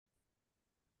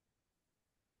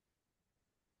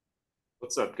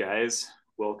What's up, guys?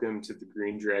 Welcome to the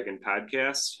Green Dragon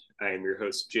podcast. I am your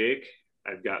host, Jake.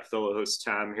 I've got fellow host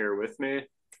Tom here with me,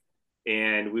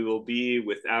 and we will be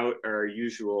without our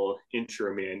usual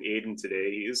intro man, Aiden,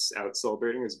 today. He's out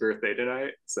celebrating his birthday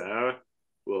tonight, so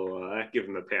we'll give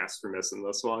him a pass for missing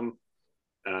this one.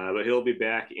 But he'll be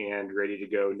back and ready to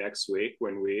go next week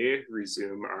when we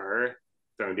resume our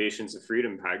Foundations of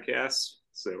Freedom podcast.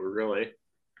 So we're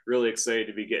really excited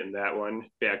to be getting that one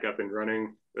back up and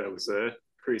running. That was a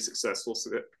pretty successful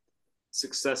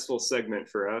segment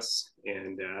for us,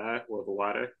 and we'll have a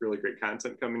lot of really great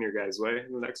content coming your guys' way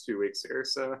in the next few weeks here.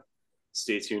 So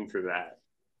stay tuned for that.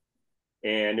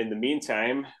 And in the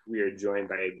meantime, we are joined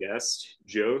by a guest,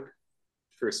 Joe.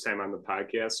 First time on the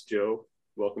podcast, Joe.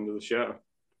 Welcome to the show.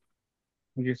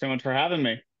 Thank you so much for having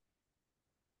me.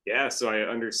 Yeah, so I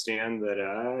understand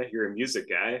that you're a music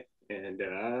guy and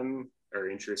are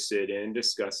interested in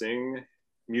discussing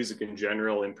music in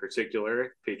general, in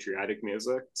particular, patriotic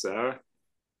music. So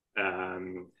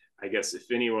I guess if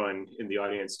anyone in the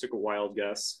audience took a wild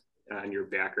guess on your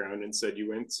background and said you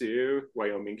went to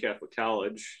Wyoming Catholic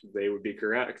College, they would be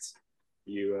correct.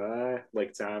 You,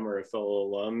 like Tom, are a fellow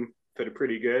alum, put a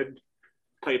pretty good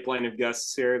pipeline of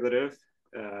guests here that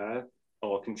have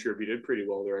all contributed pretty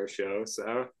well to our show.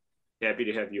 So happy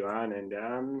to have you on. And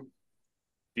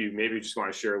if you maybe just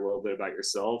want to share a little bit about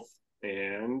yourself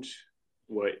and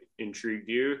what intrigued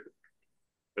you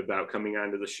about coming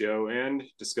onto the show and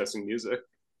discussing music.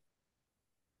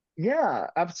 Yeah,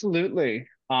 absolutely.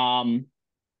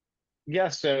 Yeah,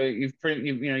 so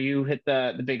you hit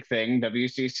the big thing,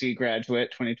 WCC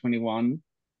graduate 2021.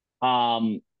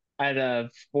 I had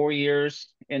 4 years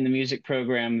in the music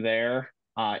program there,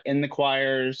 in the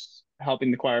choirs,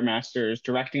 helping the choir masters,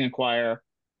 directing a choir.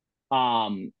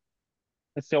 Um,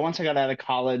 so once I got out of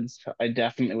college, I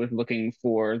definitely was looking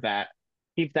for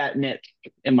keep that niche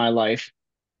in my life.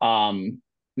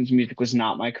 Since music was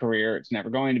not my career, it's never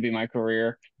going to be my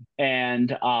career, and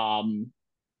got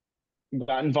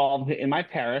involved in my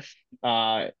parish,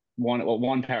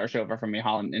 one parish over from me,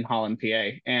 Holland, PA,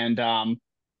 and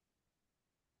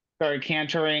started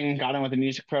cantering, got in with a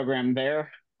music program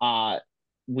there. Uh,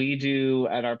 we do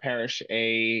at our parish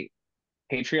a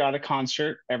patriotic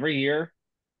concert every year,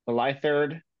 July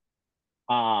 3rd.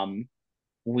 Um,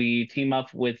 we team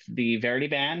up with the Verity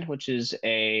Band, which is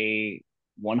a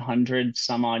 100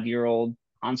 some odd year old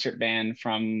concert band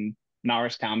from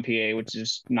Norristown, PA, which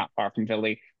is not far from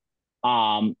Philly.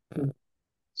 Um,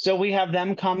 so we have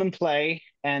them come and play,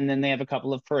 and then they have a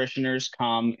couple of parishioners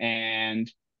come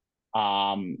and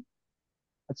um,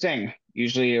 sing.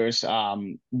 Usually there's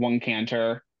one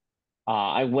cantor.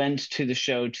 I went to the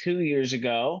show 2 years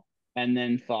ago and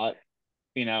then thought,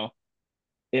 you know,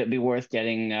 it'd be worth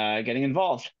getting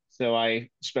involved. So I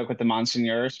spoke with the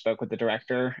Monsignor, spoke with the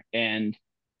director, and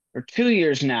for 2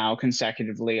 years now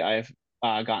consecutively, I've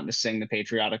gotten to sing the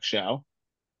Patriotic show.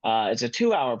 It's a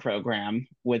 2 hour program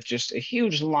with just a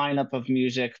huge lineup of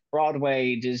music,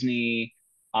 Broadway, Disney,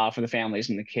 for the families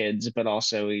and the kids, but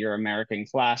also your American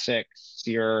classics,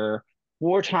 your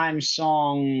wartime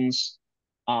songs,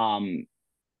 um,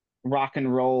 rock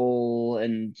and roll,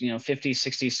 and 50s,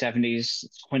 60s, 70s,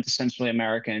 quintessentially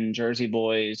American, Jersey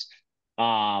Boys,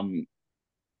 um,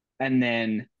 and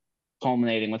then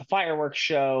culminating with a fireworks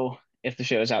show if the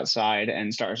show is outside,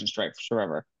 and Stars and Stripes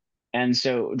Forever. And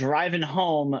so driving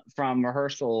home from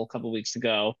rehearsal a couple weeks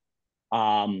ago,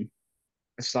 I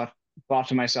thought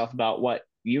to myself about what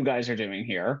you guys are doing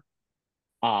here.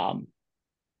 Um,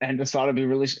 and just thought it'd be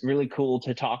really cool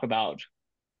to talk about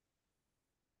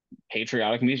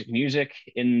patriotic music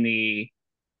in the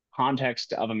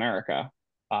context of America,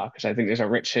 because I think there's a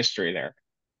rich history there.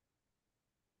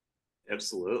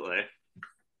 Absolutely.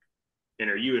 And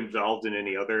are you involved in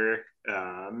any other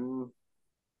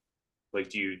like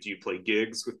do you play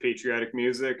gigs with patriotic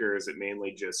music, or is it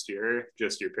mainly just your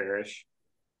parish?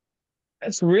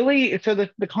 It's really so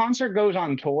the concert goes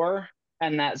on tour,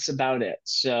 and that's about it.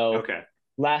 So Okay.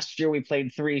 last year we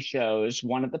played three shows,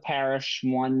 one at the parish,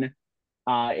 one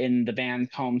in the band's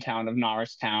hometown of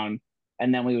Norristown,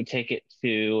 and then we would take it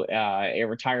to a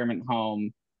retirement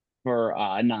home for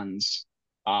nuns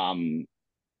um,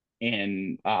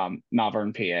 in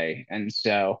Malvern, PA. And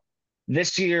so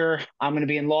this year I'm going to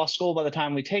be in law school by the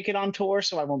time we take it on tour,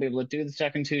 so I won't be able to do the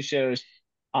second two shows.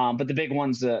 But the big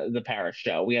one's the parish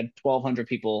show. We had 1,200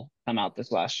 people come out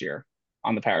this last year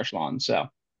on the parish lawn. So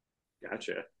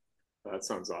Gotcha. That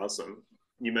sounds awesome.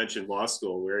 You mentioned law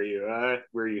school. Where are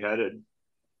you headed?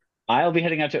 I'll be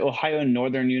heading out to Ohio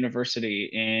Northern University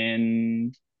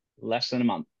in less than a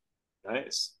month.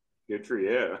 Nice. Good for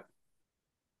you.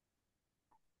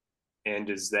 And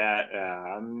is that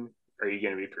are you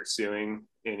going to be pursuing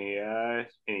any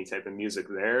type of music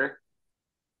there?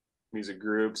 Music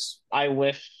groups? I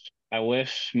wish, I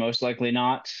wish, most likely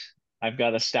not. I've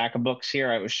got a stack of books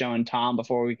here. I was showing Tom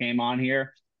before we came on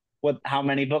here how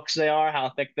many books they are,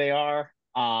 how thick they are.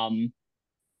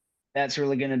 That's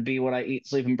really going to be what I eat,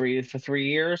 sleep, and breathe for 3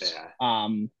 years. Yeah,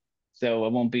 So I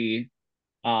won't be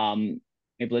um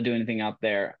able to do anything out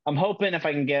there. I'm hoping if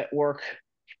I can get work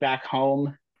back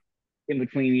home in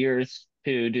between years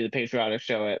to do the patriotic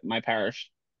show at my parish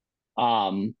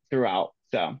throughout.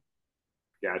 So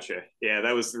gotcha. Yeah,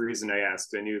 that was the reason I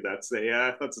asked. I knew that's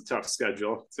a tough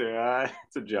schedule to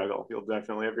juggle. You'll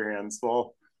definitely have your hands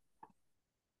full.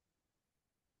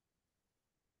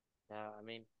 Yeah, I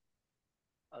mean,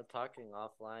 talking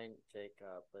offline, Jake,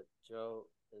 but Joe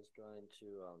is going to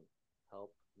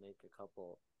help make a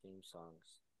couple theme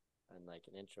songs and like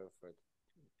an intro for the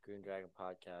Green Dragon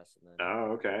podcast, and then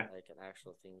Oh, okay. like an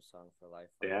actual theme song for Lifeline.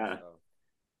 Yeah, So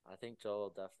I think Joe will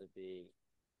definitely be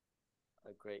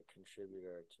a great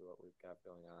contributor to what we've got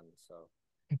going on. So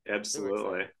super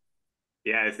absolutely. excited.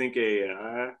 Yeah, I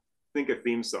think a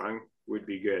theme song would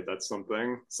be good. That's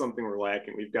something we're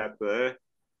lacking. We've got the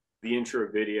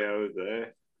intro video,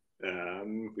 the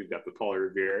we've got the Paul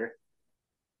Revere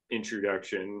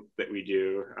introduction that we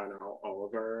do on all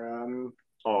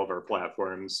of our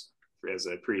platforms as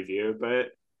a preview.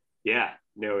 But yeah,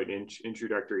 no, an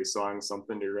introductory song,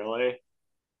 something to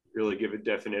really give a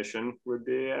definition would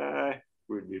be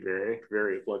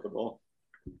very applicable.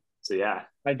 So I yeah,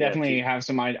 definitely keep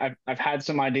have I've had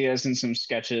some ideas and some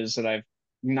sketches that I've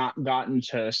not gotten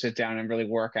to sit down and really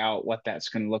work out what that's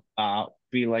going to look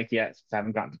be like yet. I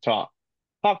haven't gotten to talk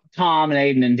to Tom and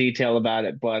Aiden in detail about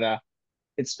it, but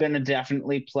it's going to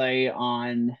definitely play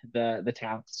on the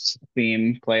town's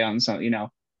theme, play on some,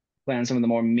 play on some of the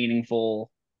more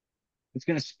meaningful. It's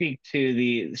going to speak to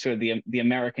the sort of the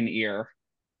American ear.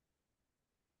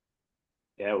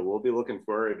 yeah, we'll be looking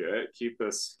forward to it. Keep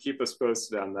us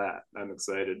posted on that. I'm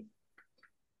excited.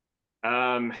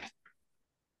 Um,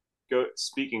 go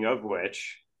speaking of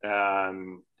which, I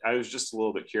was just a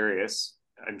little bit curious.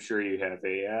 I'm sure you have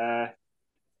a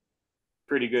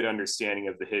pretty good understanding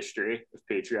of the history of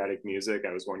patriotic music.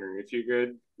 I was wondering if you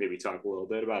could maybe talk a little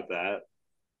bit about that.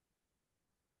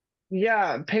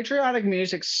 Yeah, patriotic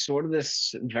music's sort of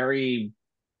this very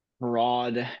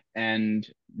broad and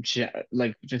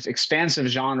like just expansive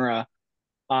genre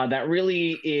that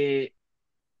really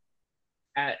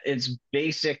at its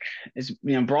basic is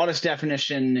broadest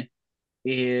definition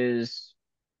is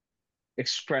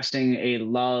expressing a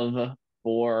love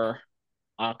for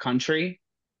a country.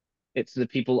 It's the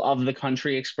people of the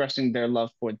country expressing their love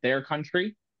for their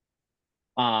country.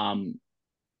 Um,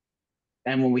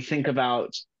 and when we think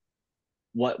about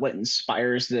what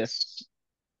inspires this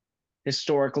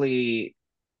historically,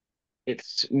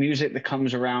 it's music that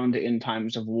comes around in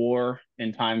times of war,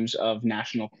 in times of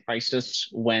national crisis,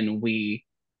 when we,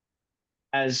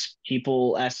 as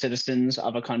people, as citizens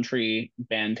of a country,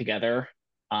 band together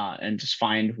and just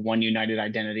find one united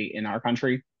identity in our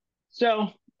country. So,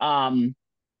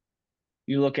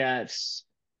 you look at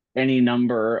any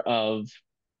number of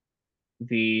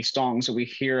the songs that we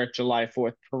hear at July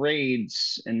 4th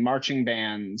parades and marching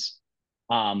bands.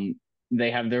 Um, they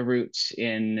have their roots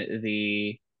in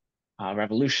the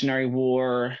Revolutionary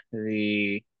War,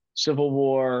 the Civil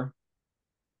War,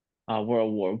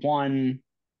 World War I,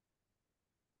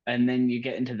 and then you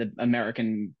get into the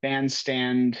American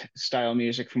bandstand style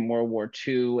music from World War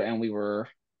II, and we were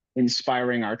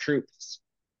inspiring our troops.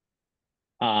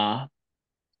 Uh,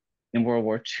 in World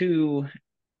War II,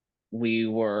 we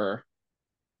were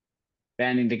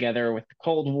banding together with the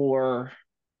Cold War,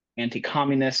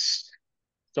 anti-communist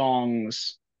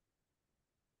songs.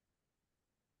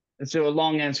 And so a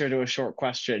long answer to a short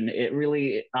question. It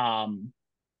really, at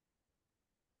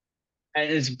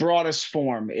its broadest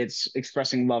form, it's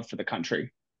expressing love for the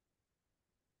country.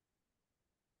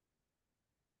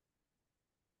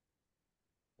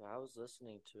 Yeah, I was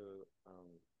listening to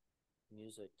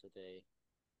music today,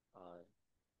 uh,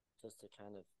 just to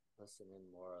kind of listen in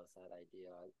more of that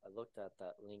idea. I looked at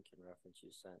that link and reference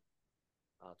you sent,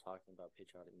 talking about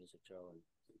patriotic music, Joe, and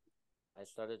I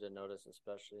started to notice,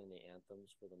 especially in the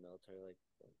anthems for the military, like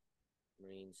the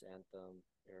Marines anthem,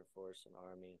 Air Force, and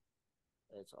Army,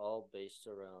 it's all based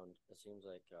around. It seems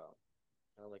like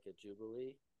kind of like a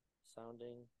jubilee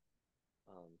sounding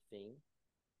theme.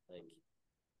 Like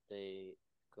they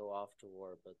go off to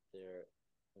war, but they're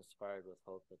inspired with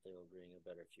hope that they will bring a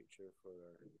better future for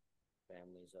their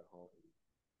families at home.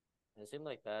 And it seemed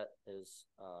like that is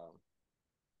a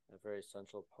very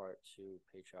central part to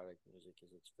patriotic music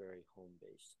is it's very home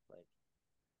based. Like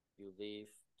you leave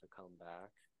to come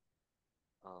back.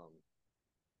 Um,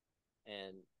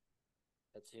 and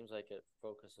it seems like it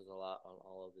focuses a lot on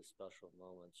all of the special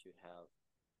moments you have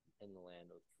in the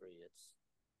land of free. It's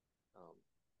um,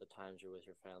 the times you're with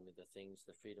your family, the things,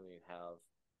 the freedom you have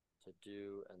to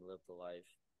do and live the life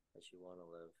that you want to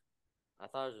live. I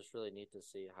thought it was just really neat to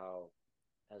see how,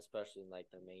 especially in like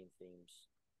the main themes,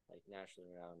 like nationally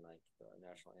around like the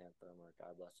national anthem or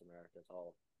God Bless America, it's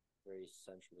all very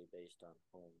centrally based on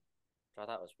home, which I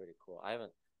thought was pretty cool. I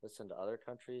haven't listened to other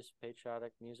countries'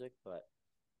 patriotic music, but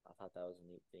I thought that was a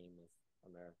neat theme with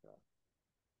America.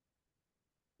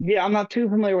 Yeah, I'm not too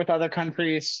familiar with other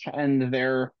countries and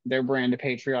their brand of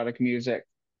patriotic music,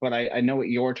 but I know what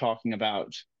you're talking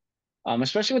about,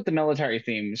 especially with the military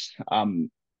themes.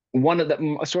 One of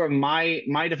the sort of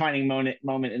my defining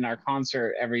moment in our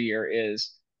concert every year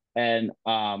is an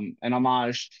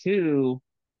homage to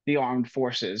the armed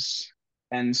forces,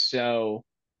 and so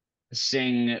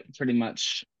sing pretty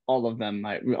much all of them.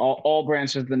 Like all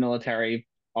branches of the military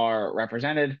are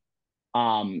represented.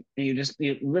 You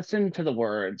listen to the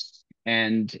words,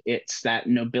 and it's that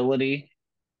nobility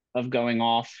of going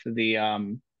off the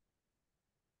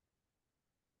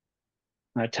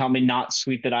tell me not,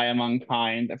 sweet, that I am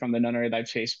unkind, from the nunnery thy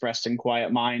chaste breast and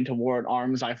quiet mind, toward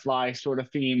arms I fly, sort of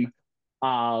theme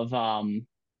of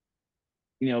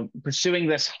pursuing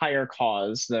this higher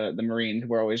cause. The Marines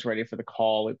were always ready for the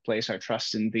call. We place our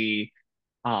trust in thee.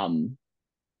 Um,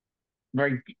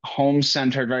 very home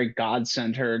centered, very God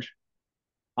centered.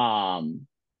 Um,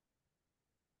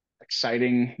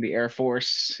 Exciting. The Air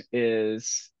Force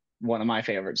is one of my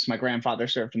favorites. My grandfather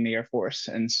served in the Air Force,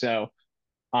 and so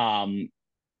um,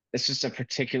 it's just a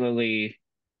particularly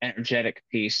energetic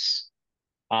piece,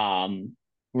 um,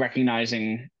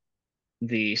 recognizing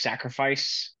the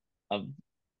sacrifice of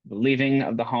the leaving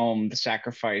of the home, the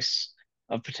sacrifice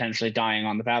of potentially dying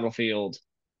on the battlefield,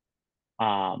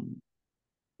 um,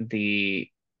 the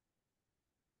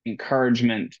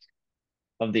encouragement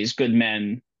of these good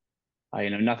men.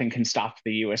 Nothing can stop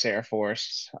the U.S. Air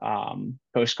Force,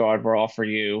 Coast Guard. We're all for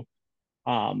you.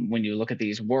 When you look at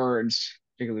these words,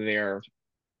 particularly, they're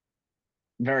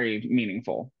very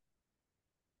meaningful.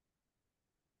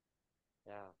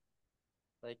 Yeah,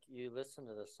 like you listen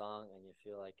to the song and you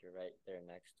feel like you're right there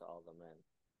next to all the men.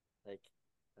 Like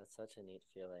that's such a neat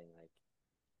feeling. Like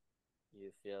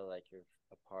you feel like you're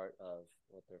a part of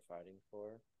what they're fighting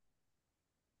for,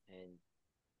 and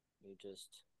you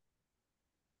just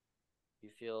you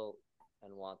feel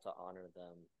and want to honor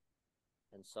them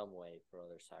in some way for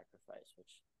their sacrifice,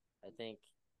 which I think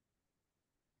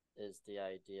is the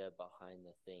idea behind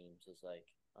the themes is like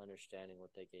understanding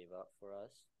what they gave up for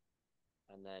us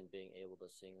and then being able to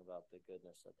sing about the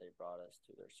goodness that they brought us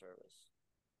through their service.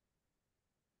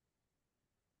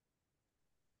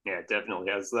 Yeah, it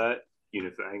definitely has that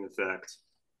unifying effect.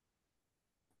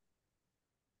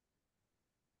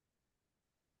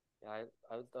 Yeah,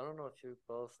 I don't know if you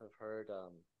both have heard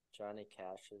Johnny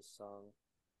Cash's song,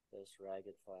 "This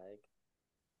Ragged Flag."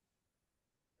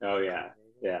 Oh yeah,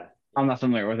 yeah. I'm Yeah. not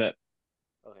familiar with it.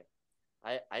 Okay.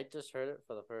 I just heard it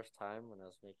for the first time when I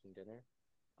was making dinner.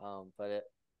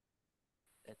 But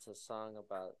it's a song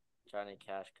about Johnny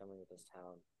Cash coming to this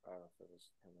town. I don't know if it was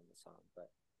him in the song, but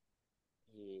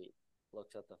he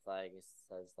looks at the flag and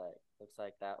says like, "Looks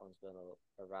like that one's been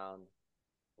around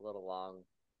a little long.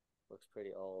 Looks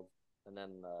pretty old." And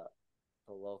then the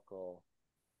local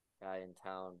guy in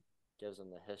town gives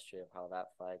him the history of how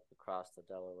that flag crossed the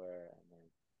Delaware and then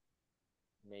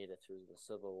made it through the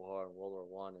Civil War and World War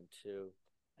One and Two,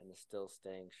 and is still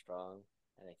staying strong,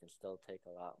 and it can still take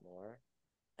a lot more.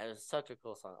 And it's such a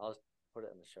cool song. I'll put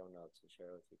it in the show notes and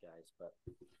share it with you guys. But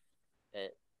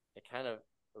it kind of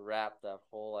wrapped that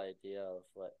whole idea of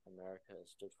what America has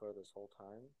stood for this whole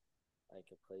time, like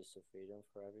a place of freedom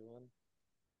for everyone,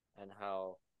 and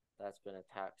how that's been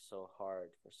attacked so hard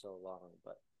for so long,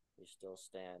 but we still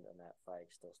stand, and that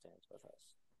flag still stands with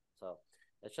us. So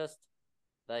it's just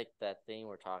like that thing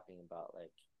we're talking about.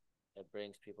 Like it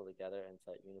brings people together, and it's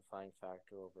that unifying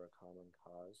factor over a common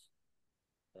cause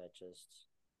that just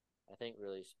I think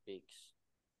really speaks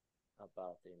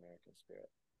about the American spirit.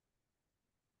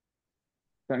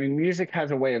 I mean, music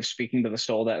has a way of speaking to the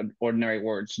soul that ordinary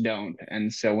words don't.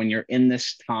 And so when you're in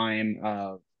this times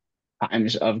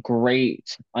of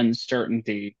great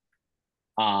uncertainty,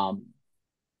 um,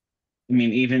 I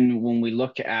mean, even when we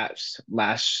look at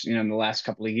in the last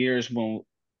couple of years, when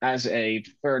as a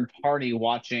third party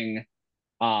watching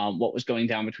what was going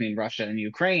down between Russia and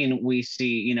Ukraine, we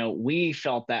see, we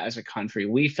felt that as a country.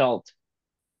 We felt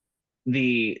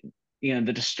the, the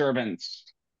disturbance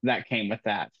that came with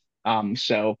that.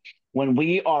 So when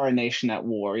we are a nation at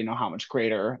war, how much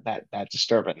greater that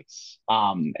disturbance.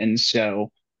 And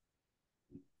so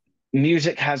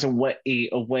music has a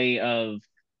way of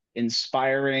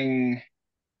inspiring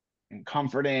and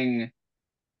comforting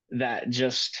that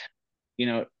just, you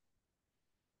know,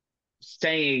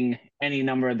 saying any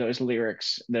number of those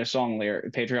lyrics, their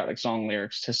patriotic song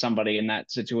lyrics to somebody in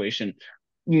that situation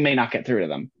may not get through to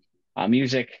them.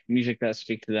 Music does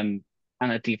speak to them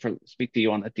speak to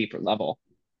you on a deeper level.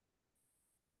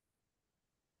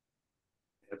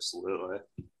 Absolutely.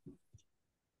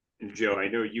 And Joe, I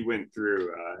know you went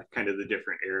through kind of the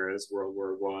different eras, World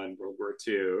War One, World War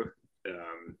Two,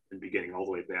 and beginning all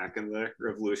the way back in the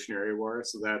Revolutionary War.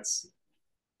 So that's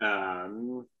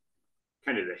um,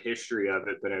 kind of the history of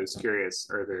it. But I was curious,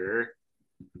 are there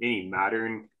any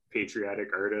modern patriotic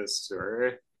artists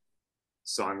or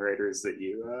songwriters that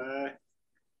you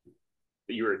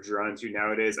are drawn to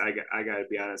nowadays? I got to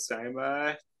be honest,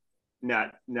 I'm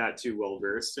not too well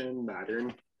versed in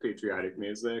modern patriotic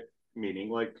music, meaning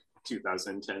like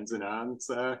 2010s and on.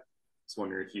 So I was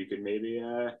wondering if you could maybe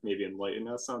enlighten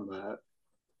us on that.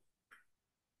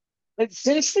 But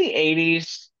since the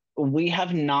 80s, we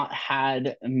have not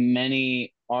had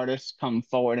many artists come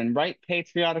forward and write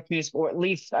patriotic music, or at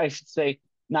least I should say,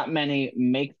 not many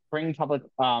bring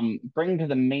to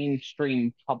the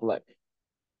mainstream public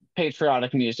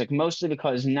patriotic music, mostly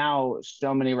because now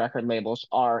so many record labels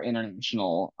are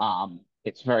international.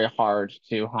 It's very hard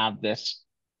to have this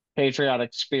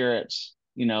patriotic spirit,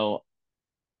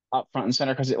 up front and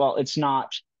center because it's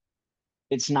not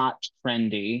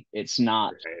trendy, it's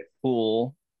not Right.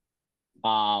 cool.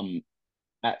 Um,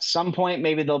 at some point,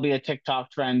 maybe there'll be a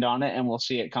TikTok trend on it, and we'll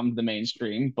see it come to the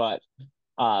mainstream. But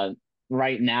uh,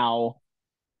 right now,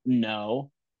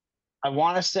 no. I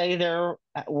want to say there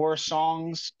were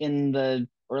songs in the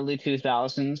early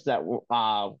 2000s that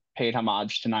paid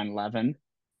homage to 9/11.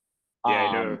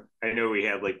 Yeah, Um, I know we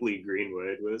had like Lee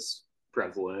Greenwood was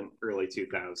prevalent early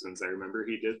 2000s. I remember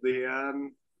he did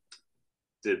the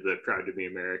Proud to Be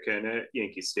American at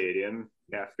Yankee Stadium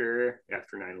after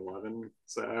 9/11.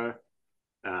 So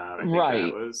I think that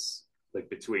right. was like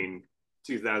between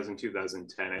 2000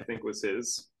 2010. I think was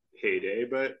his heyday.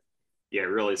 But yeah,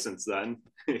 really since then,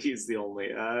 he's the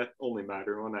only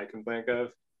modern one I can think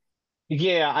of.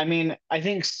 Yeah, I mean, I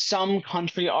think some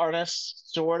country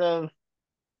artists sort of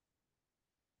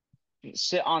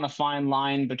sit on a fine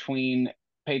line between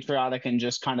patriotic and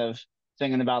just kind of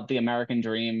singing about the American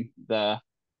dream,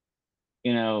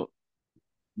 you know,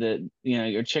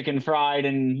 your chicken fried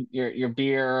and your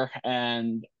beer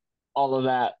and all of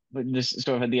that, but this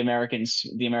sort of the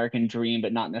American dream,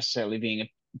 but not necessarily being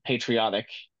a patriotic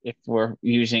if we're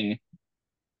using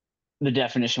the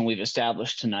definition we've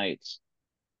established tonight.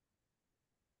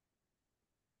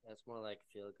 That's more like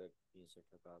feel good music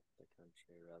about the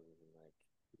country rather than like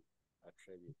a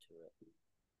tribute to it.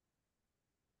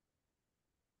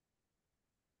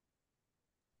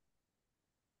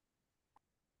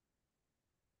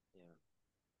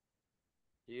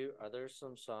 Yeah. Are there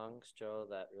some songs, Joe,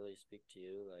 that really speak to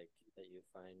you, like that you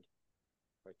find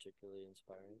particularly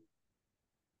inspiring?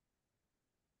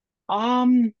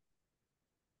 Um,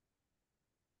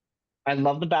 I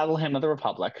love the Battle Hymn of the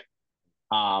Republic.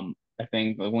 I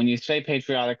think when you say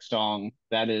patriotic song,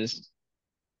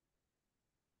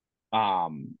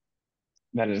 um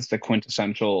that is the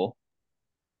quintessential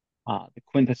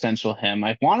hymn.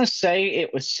 I want to say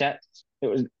it was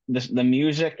the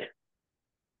music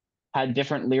had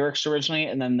different lyrics originally,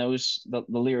 and then the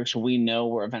lyrics we know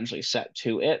were eventually set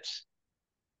to it.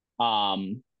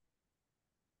 Um,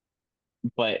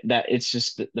 but that it's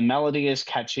just the melody is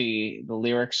catchy, the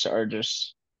lyrics are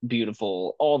just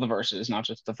beautiful. All the verses, not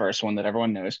just the first one that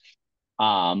everyone knows.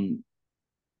 Um,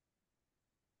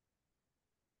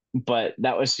 but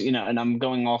that was, and I'm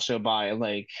going also by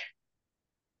like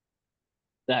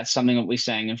that's something that we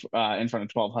sang in front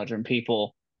of 1,200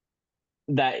 people.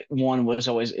 That one was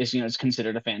always is it's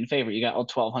considered a fan favorite. You got all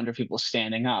 1,200 people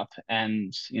standing up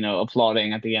and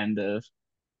applauding at the end of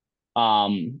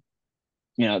um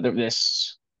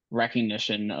this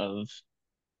recognition of,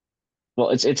 well,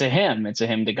 it's a hymn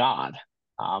to God.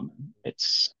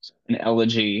 It's an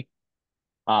elegy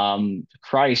to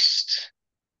Christ.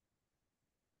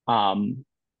 Um,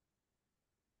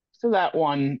 so that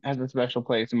one has a special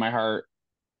place in my heart.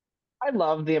 I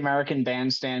love the American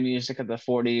bandstand music of the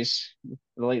 40s,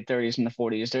 the late 30s and the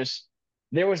 40s.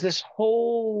 There was this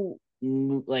whole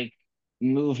like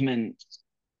movement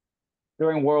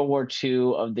during World War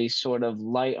II of these sort of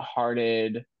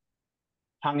light-hearted,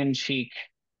 tongue-in-cheek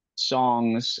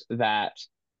songs that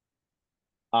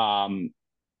um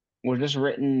were just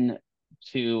written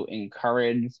to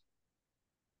encourage.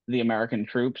 the American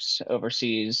troops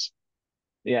overseas,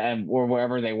 yeah, or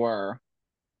wherever they were.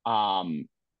 Um,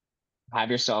 Have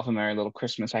Yourself a Merry Little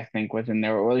Christmas, I think, was in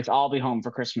there, or at least I'll Be Home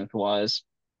for Christmas was,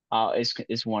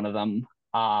 is one of them.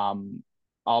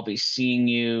 I'll Be Seeing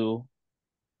You,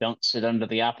 Don't Sit Under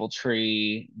the Apple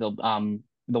Tree, the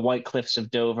White Cliffs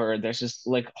of Dover. There's this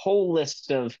like whole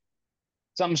list of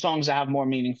some songs that have more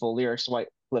meaningful lyrics. White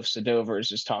Cliffs of Dover is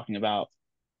just talking about,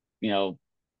 you know,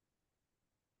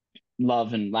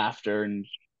 love and laughter and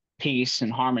peace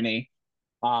and harmony.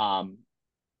 Um,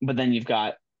 but then you've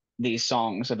got these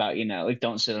songs about, like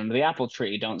Don't Sit Under the Apple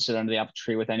Tree, Don't Sit Under the Apple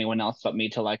Tree with anyone else but me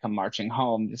till I come marching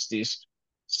home. Just these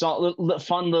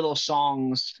fun little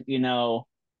songs,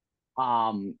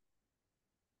 um,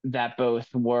 that both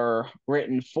were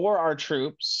written for our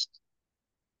troops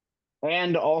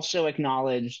and also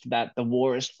acknowledged that the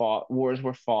wars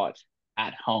were fought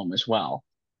at home as well.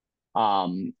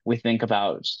 We think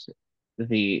about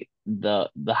the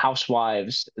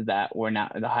housewives that were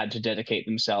not that had to dedicate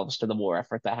themselves to the war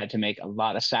effort, that had to make a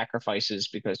lot of sacrifices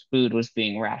because food was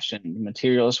being rationed,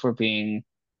 materials were being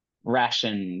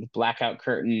rationed, blackout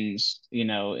curtains.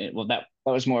 Well, that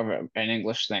was more of an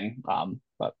English thing,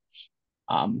 but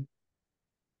um,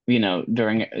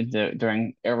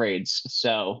 during air raids,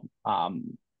 so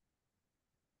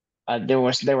there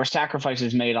were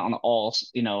sacrifices made on all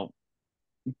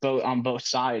both on both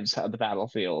sides of the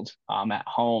battlefield, at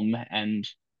home and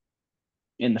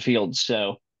in the field.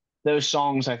 So those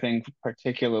songs, I think,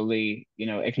 particularly,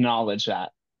 acknowledge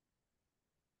that,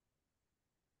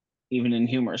 even in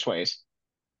humorous ways.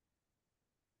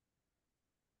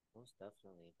 Most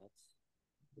definitely.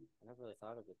 I never really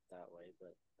thought of it that way,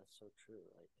 but that's so true.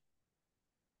 Like,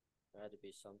 there had to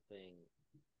be something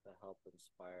to help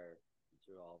inspire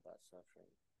through all that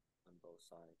suffering on both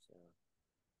sides. Yeah.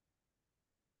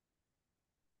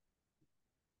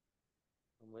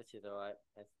 I'm with you though.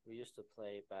 We used to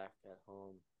play back at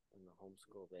home in the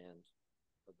homeschool band,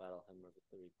 the Battle Hymn of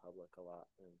the Republic a lot,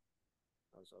 and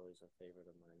that was always a favorite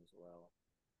of mine as well.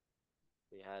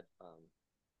 We had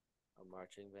a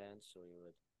marching band, so we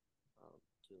would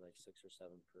do like 6 or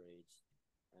 7 parades,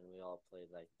 and we all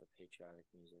played like the patriotic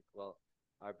music. Well,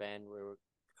 our band, we were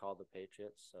called the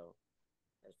Patriots, so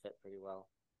it fit pretty well.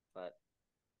 But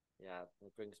yeah,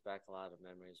 it brings back a lot of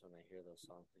memories when I hear those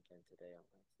songs again today. I'm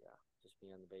like, yeah, just me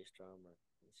on the bass drum or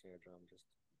the snare drum, just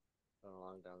going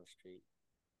along down the street.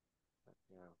 But,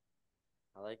 yeah,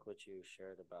 I like what you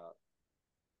shared about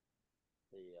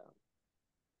the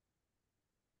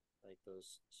like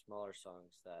those smaller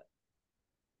songs that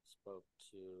spoke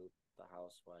to the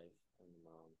housewife and the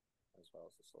mom as well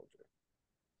as the soldier.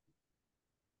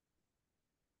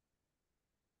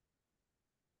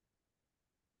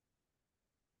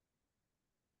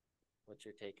 What's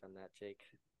your take on that, Jake?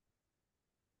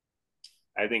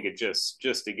 I think it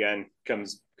just again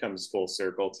comes full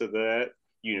circle to the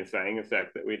unifying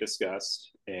effect that we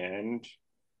discussed, and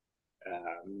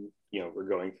we're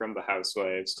going from the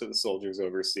housewives to the soldiers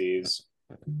overseas,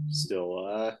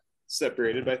 still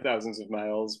separated by thousands of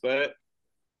miles, but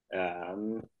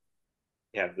um,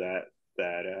 have that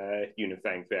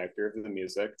unifying factor of the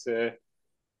music to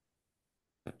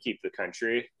keep the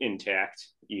country intact,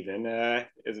 even as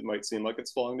it might seem like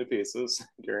it's falling to pieces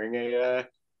during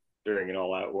an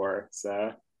all-out war.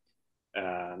 So,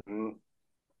 um,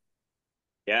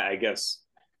 yeah, I guess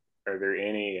are there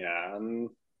any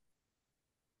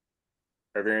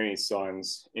are there any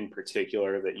songs in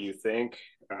particular that you think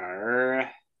are,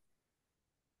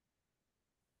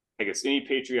 I guess, any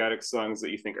patriotic songs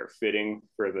that you think are fitting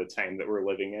for the time that we're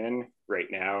living in right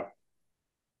now?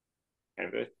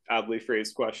 Kind of an oddly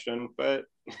phrased question, but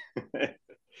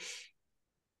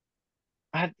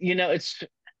It's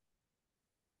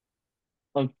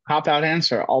a cop out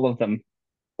answer. All of them.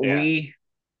 yeah, We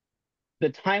The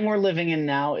time we're living in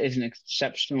now is an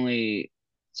exceptionally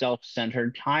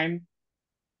self-centered time.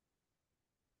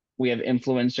 We have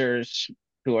influencers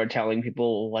who are telling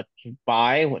people what to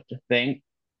buy, what to think.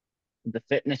 The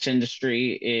fitness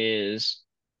industry is,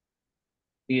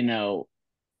 you know,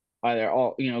 either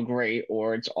all, great,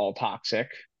 or it's all toxic.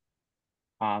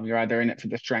 You're either in it for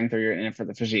the strength or you're in it for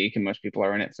the physique, and most people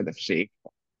are in it for the physique.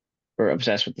 We're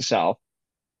obsessed with the self.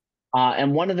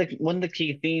 And one of the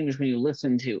key themes when you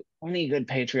listen to any good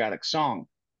patriotic song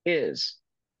is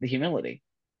the humility,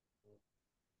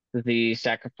 the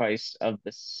sacrifice of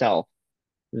the self,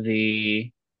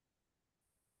 the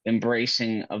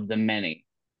embracing of the many.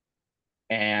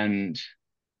 And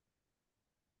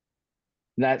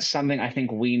that's something I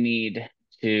think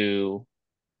to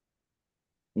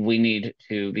we need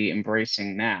to be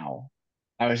embracing now.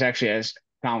 I was actually, as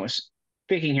Tom was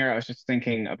speaking here, I was just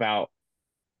thinking about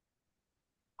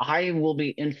I will be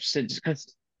interested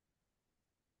because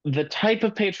the type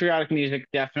of patriotic music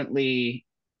definitely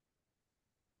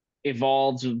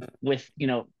evolves with,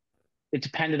 it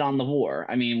depended on the war.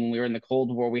 I mean, when we were in the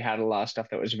Cold War, we had a lot of stuff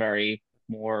that was very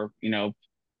more,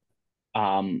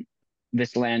 um,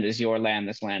 this land is your land,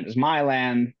 this land is my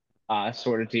land,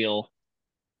 sort of deal.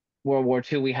 World War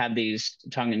II, we had these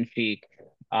tongue-in-cheek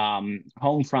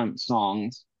home front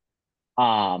songs.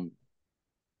 Um,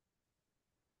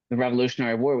 the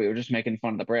Revolutionary War, we were just making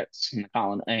fun of the Brits and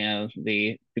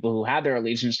the people who had their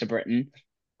allegiance to Britain.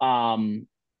 Um,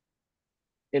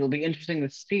 it'll be interesting to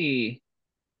see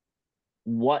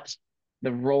what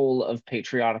the role of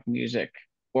patriotic music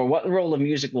or what the role of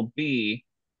music will be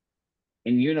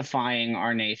in unifying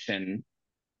our nation,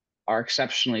 our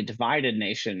exceptionally divided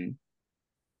nation,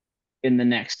 in the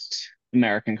next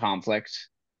American conflict,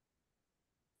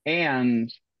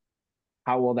 and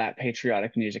how will that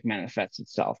patriotic music manifest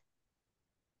itself?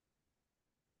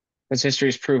 Because history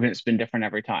has proven it's been different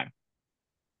every time.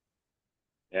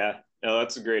 Yeah, no,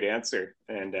 that's a great answer,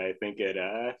 and I think it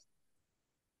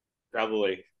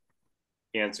probably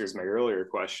answers my earlier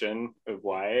question of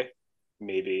why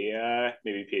maybe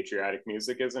patriotic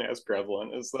music isn't as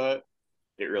prevalent as that.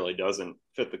 It really doesn't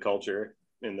fit the culture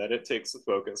in that it takes the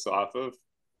focus off of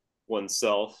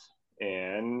oneself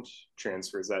and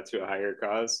transfers that to a higher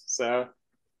cause. So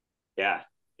yeah,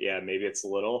 yeah, maybe it's a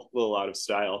little out of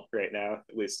style right now,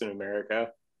 at least in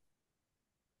America.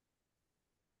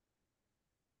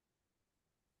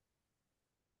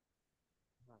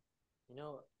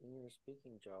 When you were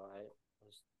speaking, Joe, I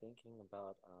was thinking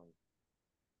about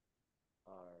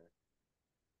our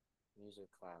music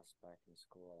class back in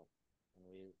school, and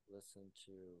we listened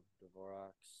to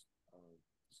Dvorak's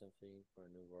Symphony for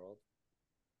a New World.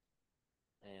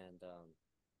 And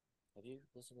have you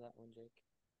listened to that one, Jake?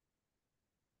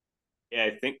 Yeah,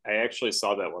 I think I actually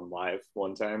saw that one live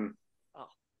one time. Oh,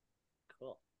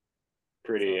 cool.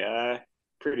 Pretty So,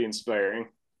 pretty inspiring.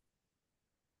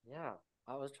 yeah,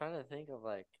 I was trying to think of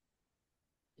like,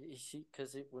 you see,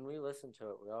 because when we listened to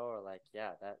it, we all were like,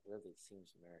 yeah, that really seems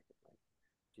American. Like,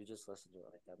 you just listen to it,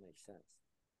 like, that makes sense.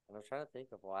 And I was trying to think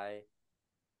of why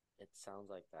it sounds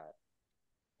like that.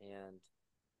 And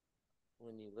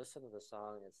when you listen to the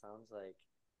song, it sounds like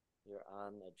you're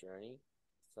on a journey.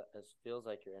 So it feels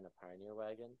like you're in a pioneer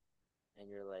wagon and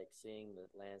you're like seeing the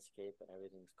landscape and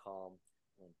everything's calm.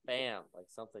 And bam, like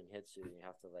something hits you and you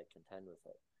have to like contend with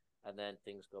it. And then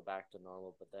things go back to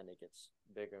normal, but then it gets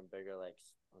bigger and bigger. Like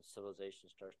when civilization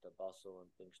starts to bustle and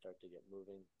things start to get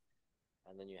moving.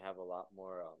 And then you have a lot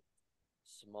more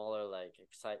smaller like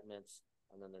excitements,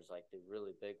 and then there's like the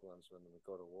really big ones when we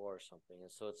go to war or something.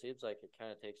 And so it seems like it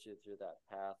kind of takes you through that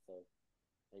path of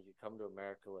like you come to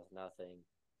America with nothing,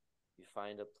 you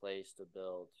find a place to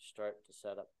build, you start to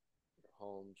set up your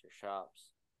homes, your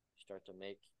shops, you start to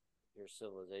make your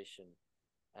civilization,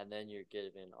 and then you're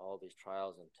given all these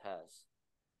trials and tests.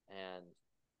 And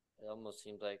it almost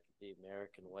seems like the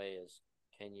American way is,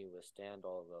 can you withstand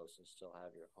all of those and still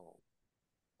have your home?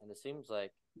 And it seems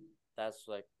like that's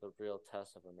like the real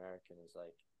test of American is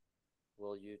like,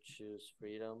 will you choose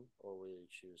freedom or will you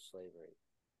choose slavery?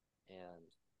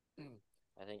 And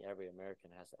I think every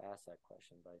American has to ask that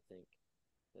question, but I think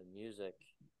the music,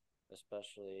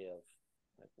 especially of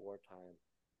like wartime,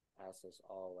 asks us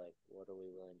all like, what are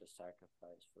we willing to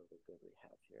sacrifice for the good we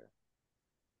have here?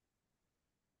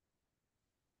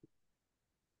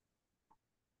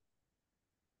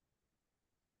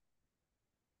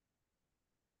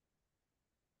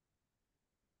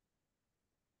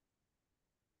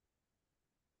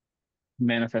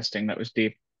 Manifesting that was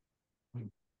deep.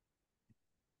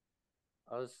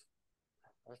 I was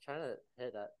I was trying to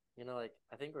hit that, like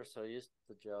I think we're so used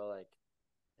to Joe, like,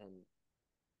 and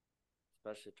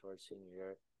especially towards senior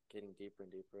year, getting deeper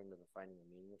and deeper into the finding the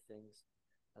meaning of things.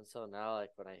 And so now, like,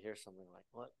 when I hear something like,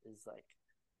 what is like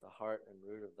the heart and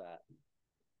root of that?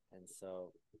 And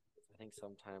so I think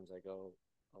sometimes I go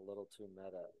a little too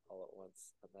meta all at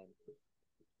once. And then,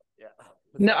 yeah,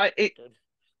 it's No, actually good.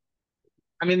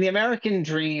 I mean, the American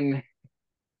dream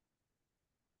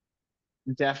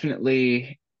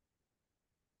definitely.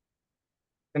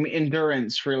 I mean,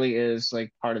 endurance really is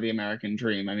like part of the American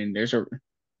dream. I mean,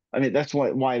 that's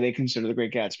why they consider The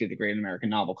Great Gatsby the great American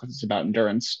novel because it's about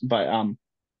endurance. But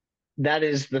that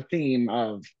is the theme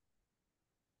of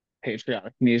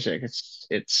patriotic music.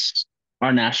 It's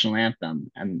our national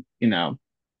anthem, and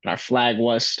our flag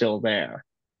was still there.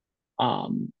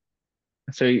 Um,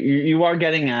 so you are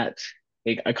getting at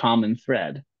a common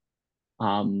thread.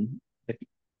 Um,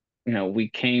 we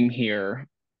came here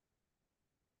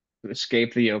to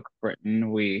escape the yoke of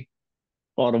Britain. We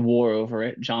fought a war over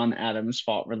it. John Adams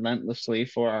fought relentlessly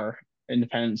for our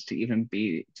independence to even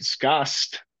be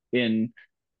discussed in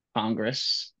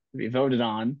Congress, to be voted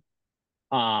on.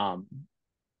 Um,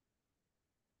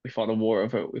 we fought a war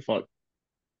over it. We fought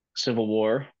Civil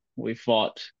War. We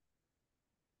fought,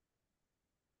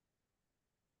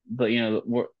 but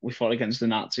we fought against the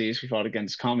Nazis. We fought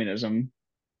against communism.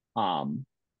 Um,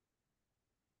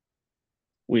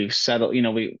 we've settled.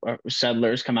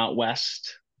 Settlers come out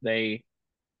west. They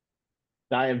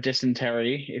die of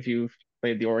dysentery if you've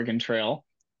played the Oregon Trail.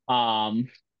 Um,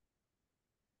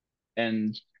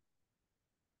 and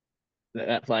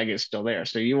that flag is still there.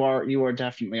 So you are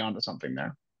definitely onto something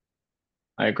there.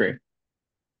 I agree.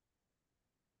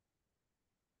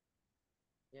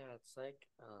 Yeah, it's like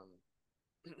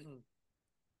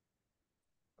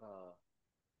uh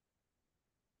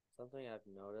something I've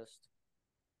noticed.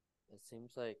 It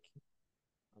seems like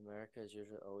America is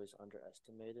usually always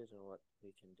underestimated in what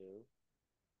we can do.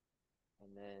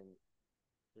 And then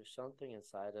there's something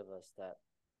inside of us that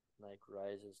like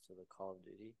rises to the call of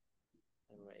duty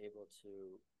and we're able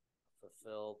to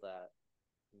fulfill that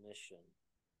mission,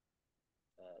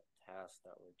 that task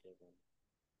that we're given.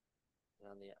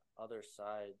 And on the other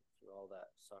side, through all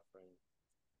that suffering,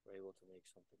 we're able to make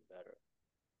something better,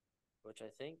 which I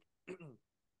think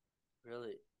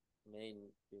really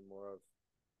may be more of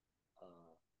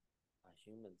a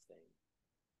human thing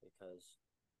because,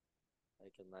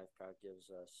 like in life, God gives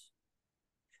us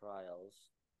trials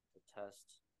to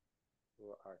test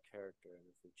our character, and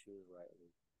if we choose rightly,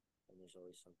 then there's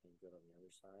always something good on the other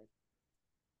side.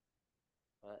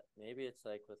 But maybe it's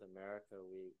like with America,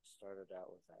 we started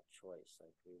out with that choice.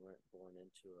 Like we weren't born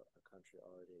into a country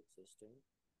already existing.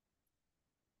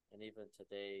 And even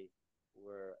today,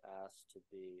 we're asked to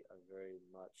be very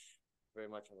much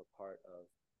of a part of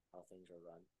how things are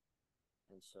run.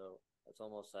 And so it's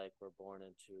almost like we're born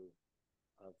into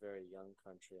a very young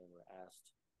country and we're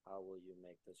asked, how will you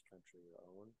make this country your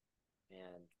own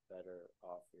and better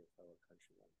off your fellow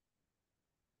countrymen?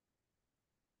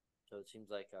 So it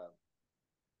seems like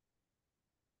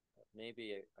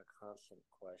maybe a constant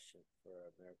question for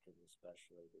Americans,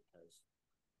 especially because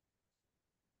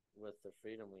with the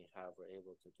freedom we have, we're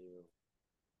able to do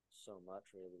so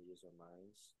much. We're able to use our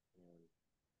minds and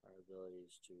our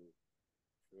abilities to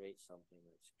create something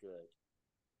that's good,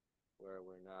 where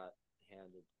we're not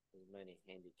handed as many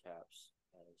handicaps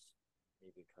as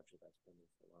maybe a country that's been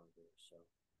there for longer. So,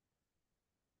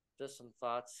 just some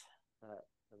thoughts that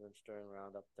have been stirring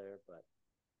around up there, but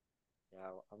yeah,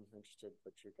 I'm interested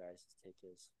what your guys' take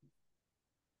is.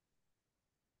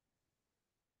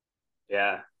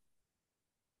 Yeah.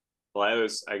 Well,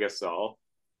 I guess I'll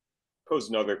pose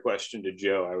another question to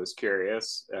Joe. I was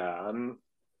curious.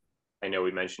 I know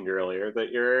we mentioned earlier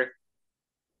that you're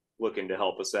looking to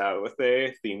help us out with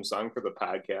a theme song for the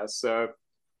podcast. So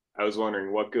I was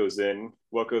wondering what goes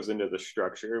into the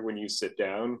structure when you sit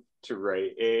down to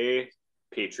write a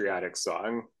patriotic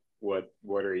song. What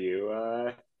are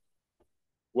you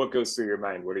what goes through your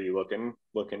mind? What are you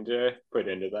looking to put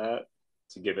into that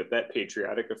to give it that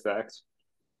patriotic effect?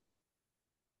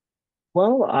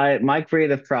 Well, I my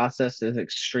creative process is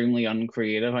extremely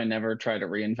uncreative. I never try to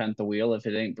reinvent the wheel. If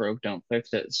it ain't broke, don't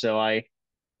fix it. So I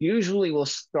usually will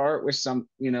start with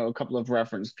a couple of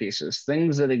reference pieces,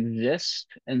 things that exist,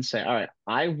 and say, all right,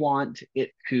 I want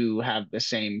it to have the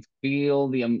same feel,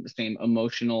 the same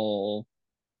emotional,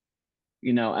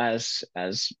 as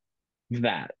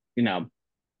that.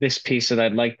 This piece that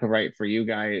I'd like to write for you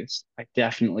guys, I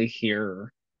definitely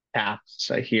hear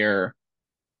taps. I hear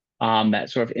that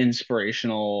sort of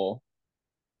inspirational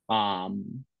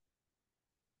um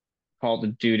call to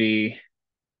duty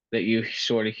that you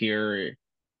sort of hear.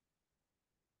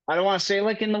 I don't want to say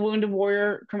like in the Wounded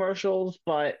Warrior commercials,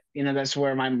 but that's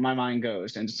where my mind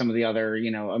goes, and some of the other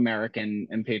American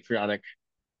and patriotic,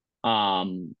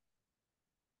 um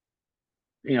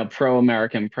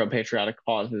pro-American, pro-patriotic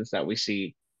causes that we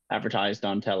see advertised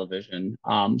on television.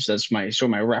 So that's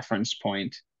my reference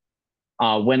point.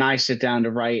 When I sit down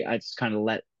to write, I just kind of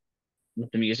let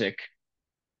the music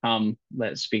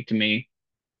let it speak to me.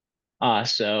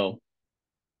 So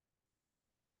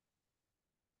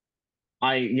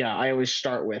I always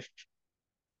start with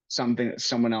something that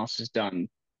someone else has done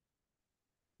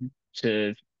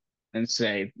to and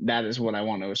say that is what I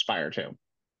want to aspire to.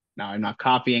 Now I'm not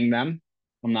copying them.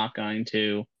 I'm not going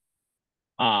to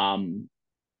um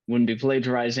wouldn't be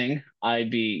plagiarizing. I'd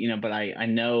be, but I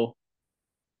know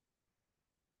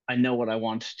what I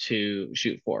want to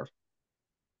shoot for.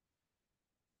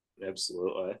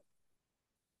 Absolutely.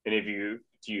 And if you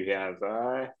do you have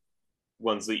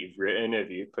ones that you've written?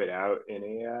 Have you put out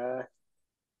any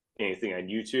Anything on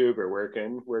YouTube, or where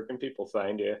can people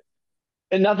find you?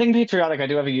 And nothing patriotic. I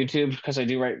do have a YouTube because I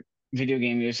do write video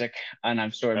game music, and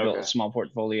I've sort of built a Okay. small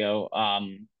portfolio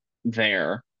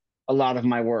there. A lot of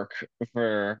my work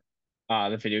for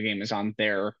the video game is on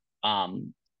their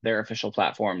official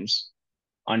platforms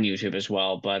on YouTube as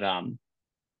well. But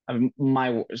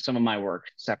my some of my work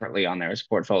separately on there is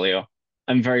portfolio.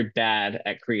 I'm very bad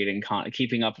at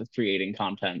keeping up with creating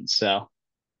content. So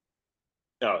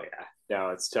Oh yeah. No,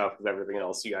 it's tough with everything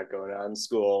else you got going on,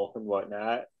 school and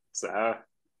whatnot. So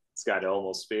it's got to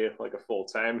almost be like a full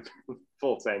time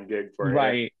gig for you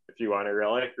right. if you want to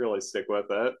really stick with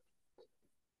it.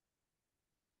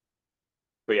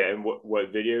 But yeah, and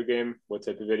what video game? What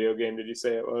type of video game did you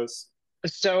say it was?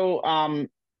 So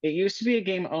it used to be a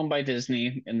game owned by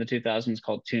Disney in the 2000s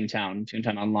called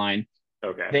Toontown Online.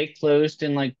 Okay. They closed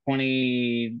in like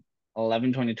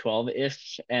 2011,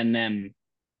 2012-ish, and then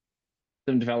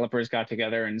some developers got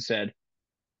together and said,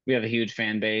 we have a huge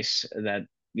fan base that,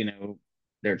 you know,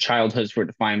 their childhoods were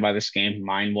defined by this game.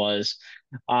 Mine was.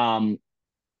 Um,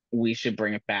 we should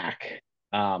bring it back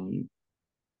um,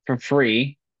 for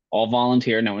free, all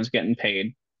volunteer, no one's getting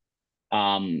paid.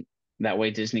 Um, that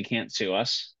way Disney can't sue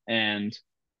us. And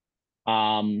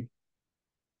um,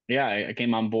 yeah, I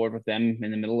came on board with them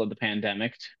in the middle of the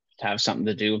pandemic to have something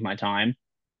to do with my time.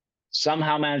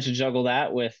 Somehow managed to juggle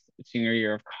that with senior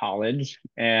year of college,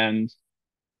 and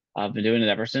I've been doing it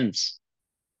ever since.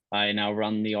 I now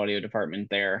run the audio department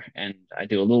there, and I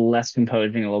do a little less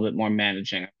composing, a little bit more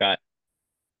managing. I've got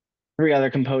three other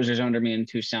composers under me and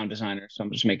two sound designers, so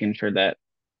I'm just making sure that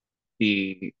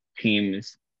the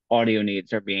team's audio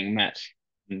needs are being met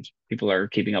and people are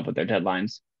keeping up with their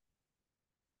deadlines.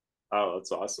 Oh,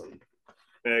 that's awesome.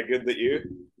 Good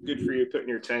for you putting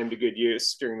your time to good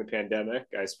use during the pandemic.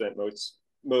 I spent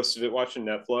most of it watching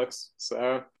Netflix,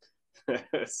 so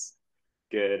that's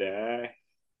good.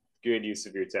 Good use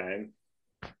of your time.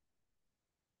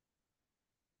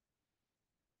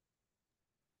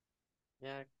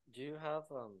 Yeah, do you have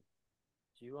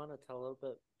do you want to tell a little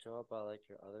bit, Joe, about like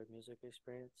your other music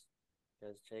experience?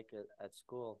 Because Jake at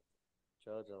school,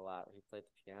 Joe did a lot. He played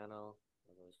the piano,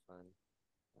 it was fun,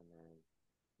 and then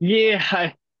a lot Yeah,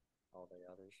 of all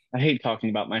the others. I hate talking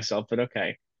about myself, but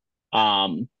okay.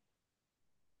 Um,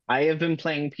 I have been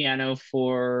playing piano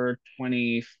for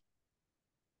 20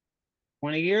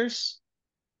 years,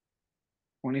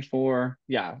 24.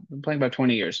 Yeah, I've been playing about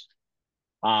 20 years.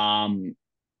 Um,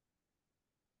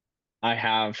 I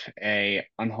have a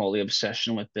unholy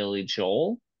obsession with Billy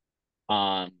Joel.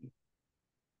 Um,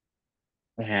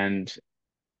 and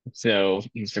so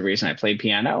he's the reason I play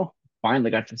piano.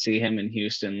 Finally got to see him in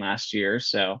Houston last year,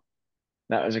 so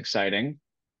that was exciting.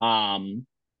 Um,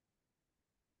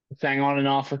 sang on and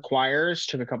off with choirs,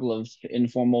 took a couple of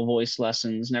informal voice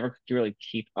lessons, never could really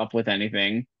keep up with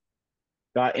anything.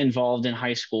 Got involved in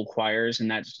high school choirs, and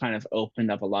that just kind of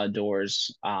opened up a lot of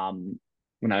doors.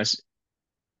 When I was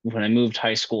when I moved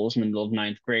high schools in the middle of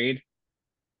ninth grade,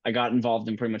 I got involved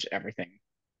in pretty much everything: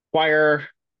 choir,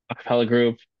 a cappella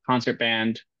group, concert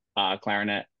band,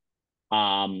 clarinet,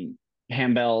 um,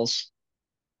 handbells.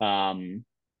 Um,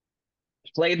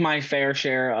 Played my fair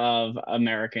share of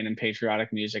American and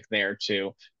patriotic music there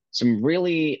too. Some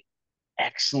really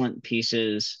excellent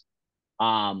pieces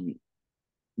um,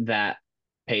 that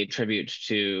paid tribute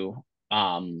to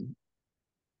um,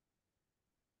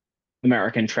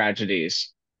 American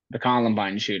tragedies, the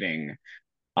Columbine shooting,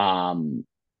 um,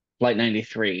 Flight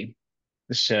 93.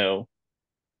 So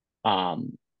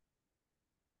um,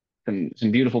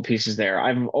 some beautiful pieces there.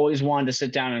 I've always wanted to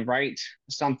sit down and write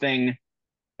something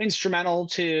instrumental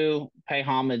to pay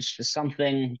homage to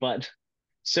something, but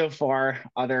so far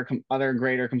other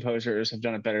greater composers have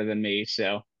done it better than me.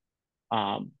 So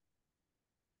um,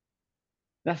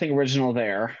 nothing original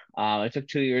there. I took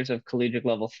 2 years of collegiate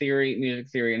level music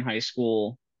theory in high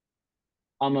school.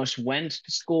 Almost went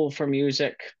to school for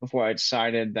music before I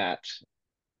decided that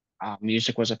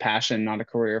music was a passion, not a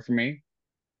career for me.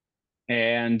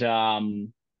 And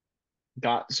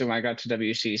got so when I got to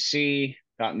WCC,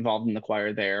 got involved in the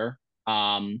choir there.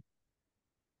 Um,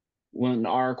 when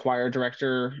our choir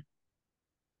director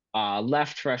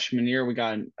left freshman year, we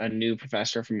got a new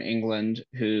professor from England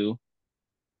who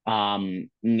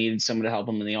needed someone to help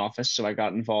him in the office. So I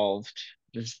got involved,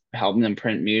 just helping them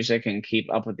print music and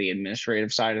keep up with the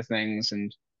administrative side of things.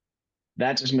 And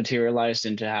that just materialized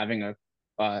into having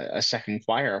a second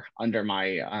choir under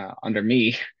me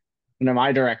under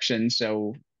my direction.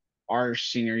 So our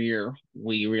senior year,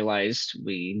 we realized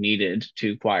we needed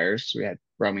two choirs. We had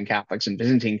Roman Catholics and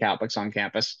Byzantine Catholics on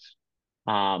campus.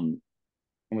 And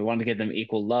we wanted to give them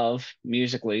equal love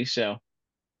musically. So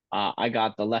I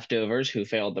got the leftovers who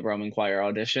failed the Roman choir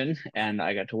audition, and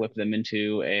I got to whip them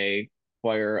into a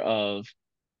choir of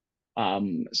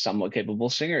somewhat capable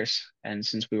singers. And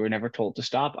since we were never told to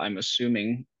stop, I'm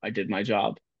assuming I did my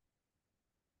job.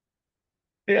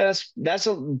 Yeah, that's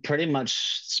a pretty much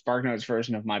SparkNotes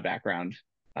version of my background.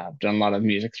 I've done a lot of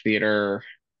music theater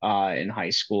in high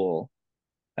school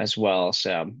as well.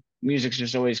 So music's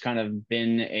just always kind of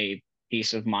been a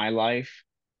piece of my life.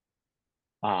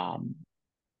 Um,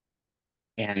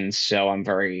 and so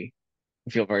I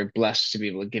feel very blessed to be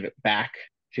able to give it back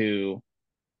to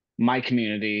my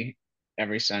community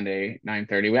every Sunday,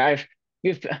 9:30.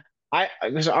 We've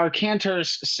because our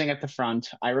cantors sing at the front.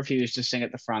 I refuse to sing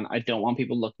at the front. I don't want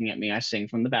people looking at me. I sing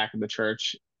from the back of the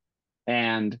church,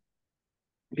 and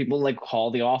people like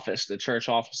call the office, the church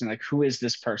office, and like, who is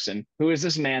this person? Who is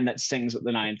this man that sings at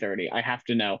the 9:30? I have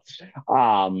to know.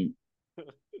 Um,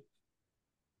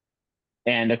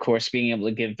 and of course, being able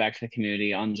to give back to the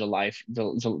community on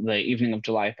the evening of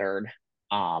July 3rd,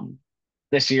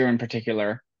 this year in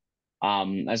particular.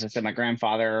 As I said, my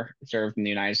grandfather served in the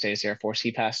United States Air Force.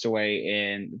 He passed away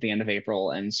in the end of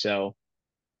April, and so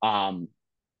um,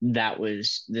 that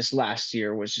was this last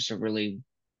year was just a really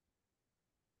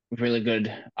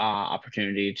good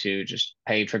opportunity to just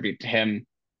pay tribute to him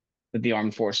with the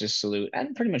Armed Forces salute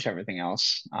and pretty much everything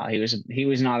else. He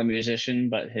was not a musician,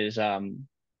 but his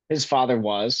father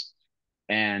was,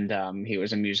 and he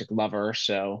was a music lover.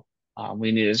 So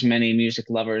we need as many music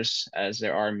lovers as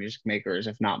there are music makers,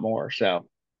 if not more. So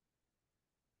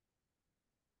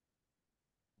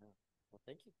Yeah. Well,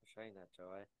 thank you for sharing that,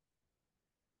 Joe.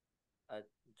 At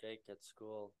Jake at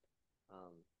school,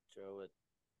 Joe would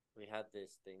we had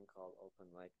this thing called open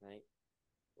mic night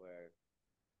where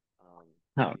um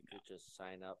oh, you could just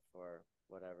sign up for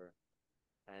whatever.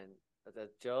 And the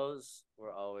Joes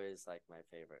were always like my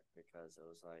favorite because it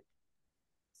was like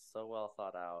so well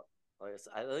thought out.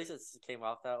 At least it came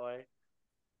off that way.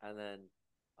 And then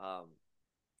um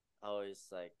always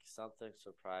like something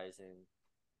surprising,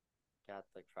 got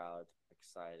the crowd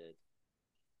excited.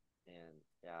 And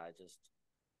yeah,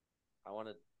 I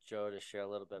wanted Joe to share a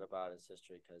little bit about his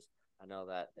history because I know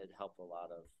that it helped a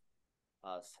lot of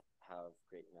us have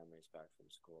great memories back from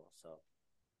school. So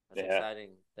it's Yeah, exciting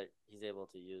that he's able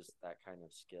to use that kind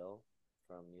of skill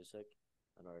from music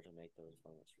in order to make those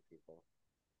moments for people.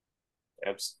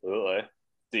 absolutely.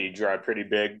 Do you draw a pretty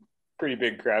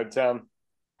big crowd, Tom?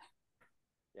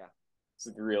 Yeah. It's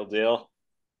the real deal.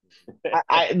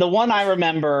 the one I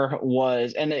remember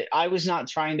was, and I was not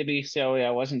trying to be silly.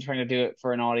 I wasn't trying to do it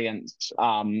for an audience.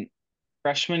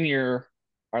 Freshman year,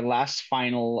 our last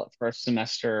final first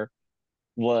semester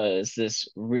was this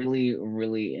really,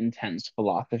 really intense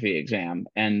philosophy exam,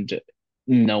 and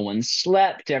no one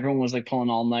slept. Everyone was like pulling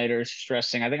all-nighters,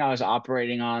 stressing. I think I was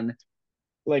operating on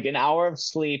like an hour of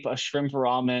sleep, a shrimp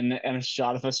ramen, and a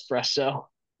shot of espresso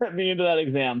at the end of that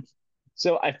exam.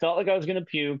 So I felt like I was gonna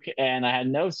puke, and I had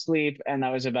no sleep, and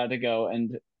I was about to go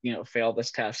and fail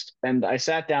this test. And I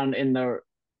sat down in the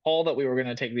hall that we were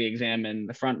gonna take the exam in.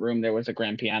 The front room there was a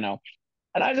grand piano,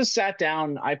 and I just sat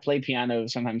down. I play piano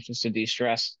sometimes just to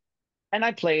de-stress, and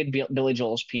I played Billy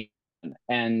Joel's piano.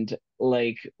 And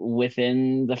like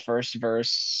within the first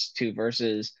verse, two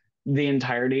verses, the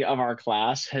entirety of our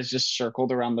class has just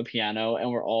circled around the piano,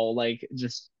 and we're all like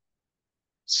just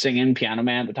singing Piano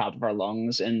Man at the top of our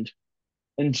lungs and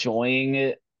enjoying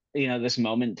it, this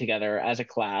moment together as a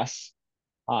class.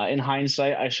 In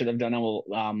hindsight, I should have done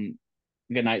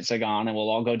a Good Night Saigon, and we'll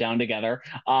all go down together.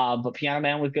 But Piano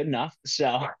Man was good enough.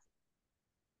 So,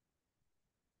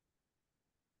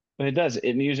 but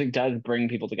music does bring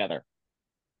people together.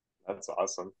 That's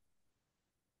awesome.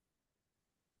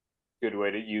 Good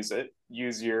way to use it.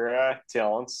 Use your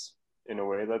talents in a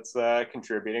way that's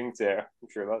contributing to. I'm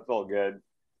sure that felt good.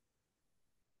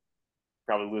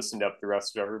 Probably loosened up the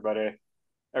rest of everybody.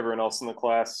 Everyone else in the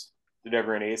class. Did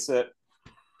everyone ace it?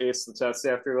 Ace the test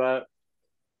after that?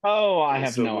 Oh, I Or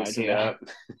have so no loosened idea.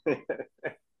 up?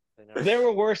 There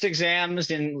were worse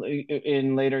exams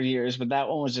in later years, but that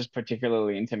one was just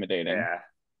particularly intimidating. Yeah.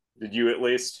 Did you at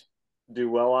least do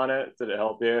well on it? Did it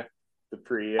help you? The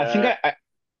I think I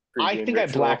pre-game think I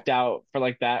blacked ritual. out for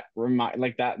like that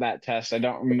test. I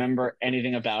don't remember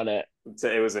anything about it.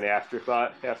 It was an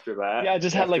afterthought after that. Yeah, I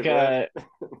just had After like that.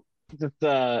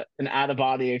 an out of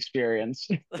body experience.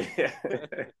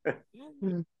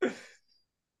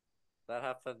 That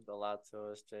happened a lot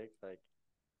to us, Jake. Like,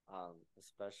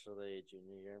 especially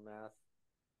junior year math.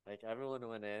 Like everyone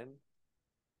went in.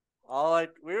 All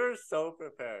like we were so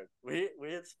prepared. We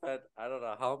had spent I don't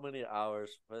know how many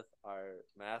hours with our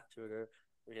math tutor.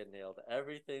 We had nailed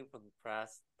everything from the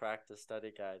practice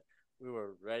study guide. we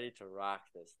were ready to rock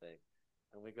this thing.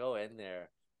 And we go in there,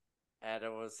 and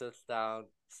everyone sits down,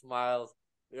 smiles.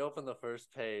 We open the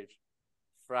first page.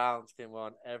 Frowns came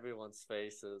on everyone's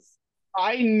faces.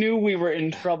 I knew we were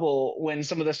in trouble when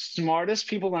some of the smartest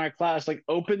people in our class like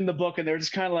opened the book and they're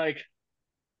just kind of like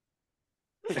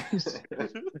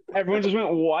everyone just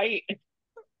went white.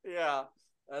 Yeah.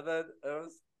 And then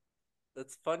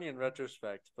it's funny in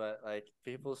retrospect, but like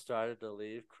people started to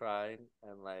leave crying,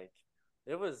 and like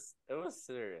it was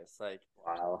serious. Like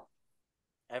Wow.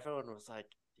 everyone was like,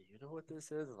 "Do you know what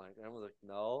this is?" And like everyone was like,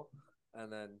 "No."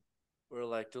 And then we're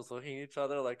like just looking at each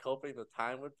other, like hoping the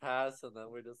time would pass, and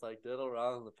then we just like diddle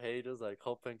around on the pages, like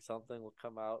hoping something will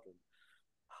come out. And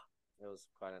it was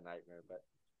quite a nightmare, but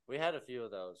we had a few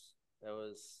of those. It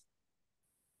was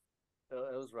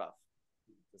rough,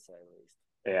 to say the least.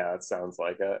 Yeah, it sounds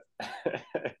like it.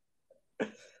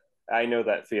 I know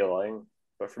that feeling,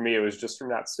 but for me, it was just from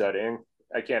not studying.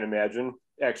 I can't imagine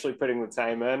actually putting the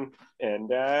time in and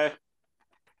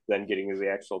then getting to the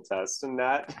actual test and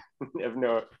not have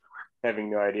no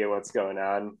having no idea what's going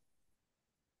on.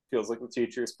 Feels like the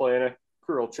teacher's playing a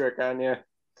cruel trick on you.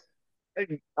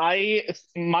 I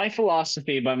my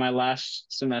philosophy by my last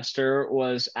semester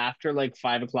was after like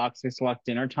 5 o'clock, 6 o'clock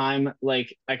dinner time,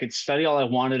 like I could study all I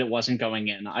wanted, it wasn't going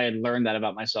in. I had learned that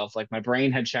about myself. Like my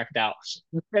brain had checked out.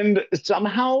 And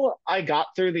somehow I got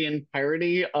through the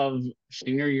entirety of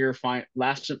senior year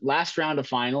last round of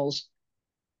finals.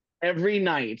 Every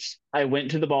night I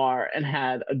went to the bar and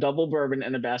had a double bourbon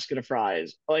and a basket of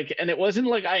fries. Like, and it wasn't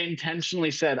like I intentionally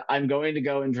said I'm going to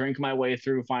go and drink my way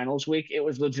through finals week. It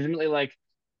was legitimately like,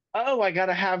 oh, I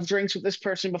gotta have drinks with this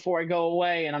person before I go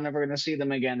away, and I'm never gonna see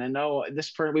them again. And oh,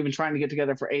 this person we've been trying to get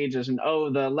together for ages, and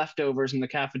oh, the leftovers in the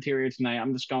cafeteria tonight.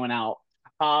 I'm just going out.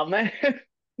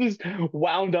 Just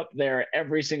wound up there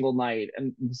every single night,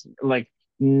 and like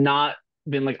not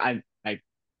been like I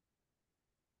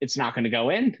it's not going to go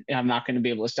in. I'm not going to be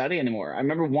able to study anymore. I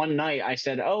remember one night I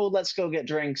said, "Oh, let's go get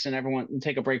drinks and everyone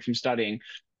take a break from studying."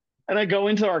 And I go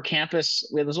into our campus.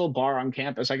 We have this little bar on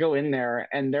campus. I go in there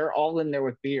and they're all in there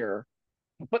with beer,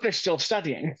 but they're still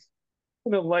studying.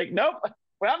 And I'm like, "Nope,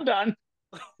 well, I'm done.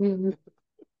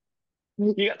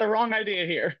 You got the wrong idea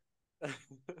here."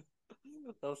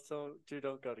 Those two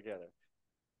don't go together.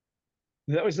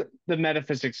 That was the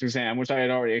metaphysics exam, which I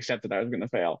had already accepted I was going to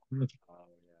fail. Oh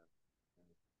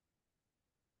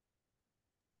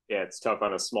yeah. Yeah, it's tough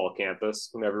on a small campus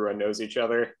when everyone knows each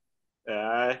other.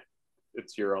 Uh,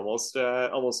 it's you're almost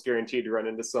guaranteed to run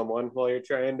into someone while you're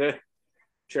trying to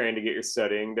get your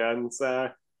studying done. So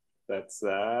that's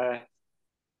I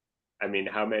mean,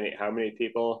 how many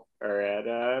people are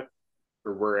at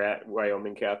or were at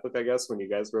Wyoming Catholic? I guess when you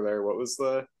guys were there, what was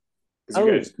the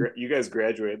because Oh, you guys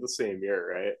graduated the same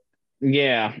year, right?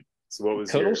 yeah. So what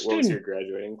was Total your student.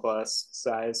 graduating class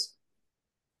size?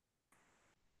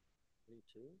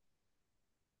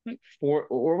 32.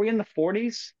 Were we in the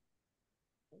 40s?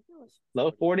 I think it was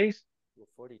Low 40. 40s? Well,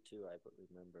 42. I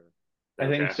remember. I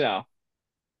think Okay, so.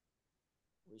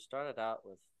 We started out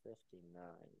with 59,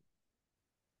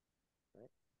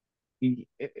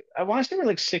 right? I want to say we're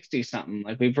like 60 something.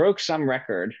 Like we broke some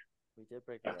record. We did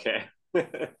break a record.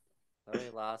 okay, Then we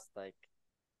lost like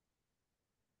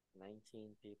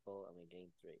 19 people, and we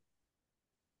gained three.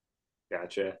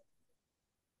 gotcha.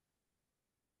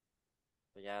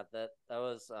 But yeah, that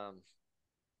was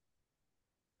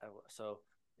so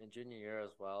in junior year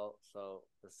as well. So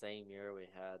the same year we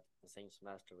had the same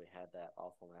semester we had that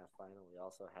awful math final. We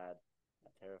also had a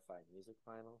terrifying music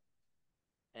final,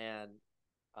 and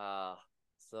uh,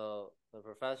 so the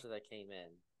professor that came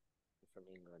in from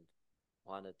England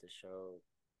wanted to show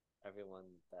everyone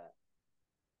that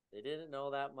they didn't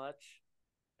know that much,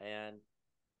 and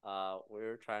we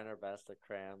were trying our best to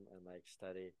cram and like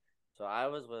study. So I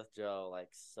was with Joe like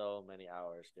so many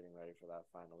hours getting ready for that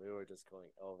final. We were just going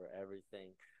over everything,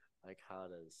 like how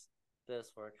does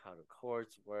this work, how do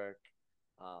chords work,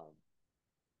 um,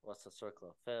 what's the circle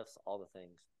of fifths, all the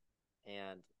things,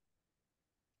 and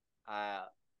I,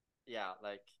 yeah,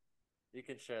 like you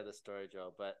can share the story,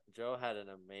 Joe, but Joe had an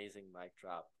amazing mic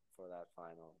drop for that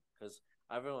final because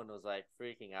everyone was like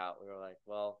freaking out. We were like,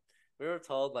 well, we were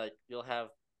told like you'll have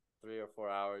 3 or 4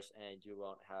 hours and you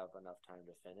won't have enough time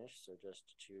to finish, so just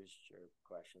choose your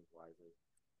questions wisely.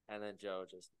 And then Joe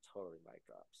just totally mic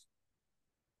drops.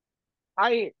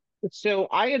 I so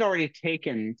I had already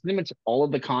taken pretty much all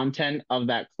of the content of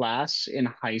that class in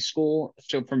high school.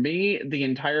 So for me, the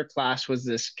entire class was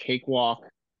this cakewalk,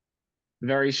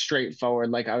 very straightforward.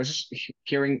 Like I was just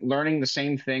learning the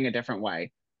same thing a different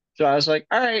way. So I was like,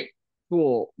 all right,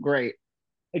 cool, great.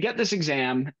 I get this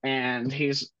exam, and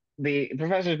the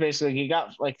professor's basically, you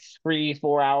got like 3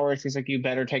 4 hours. He's like, you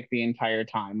better take the entire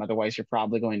time, otherwise you're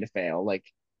probably going to fail. Like,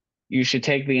 you should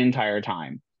take the entire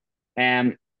time.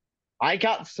 And I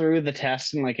got through the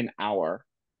test in like an hour,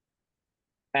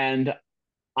 and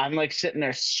I'm like sitting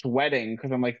there sweating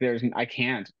because I'm like, I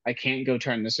can't go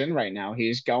turn this in right now.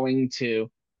 He's gonna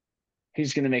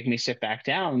make me sit back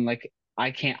down. Like,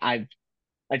 I can't, I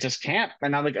just can't.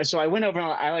 And I'm like, so I went over and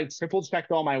I like triple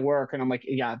checked all my work, and I'm like,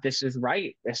 yeah, this is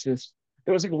right.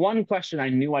 There was like one question I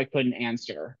knew I couldn't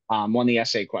answer, one of the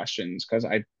essay questions, because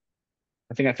I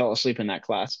think I fell asleep in that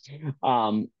class.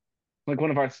 Um, like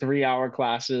one of our 3 hour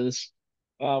classes,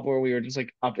 where we were just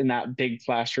like up in that big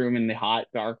classroom in the hot,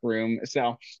 dark room.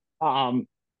 So, um,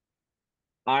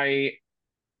 I,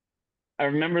 I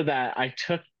remember that I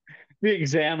took the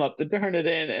exam up to turn it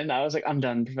in, and I was like, I'm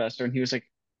done, professor. And he was like,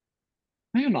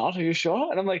 "No, you're not. Are you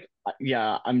sure?" And I'm like,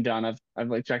 "Yeah, I'm done. I've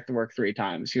like checked the work 3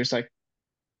 times." He was like,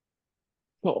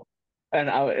 "Cool."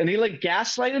 And he like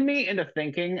gaslighted me into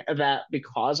thinking that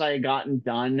because I had gotten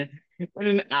done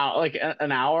in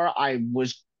an hour, I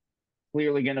was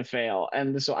clearly gonna fail.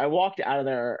 And so I walked out of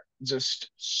there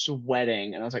just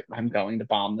sweating, and I was like, "I'm going to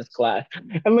bomb this class."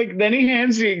 And like then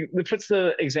he puts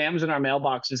the exams in our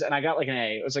mailboxes, and I got like an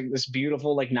A. It was like this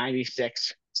beautiful like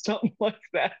 96, something like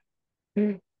that.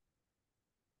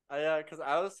 Yeah, because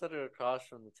I was sitting across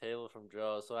from the table from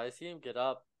Joe, so I see him get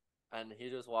up, and he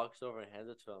just walks over and hands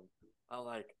it to him. I'm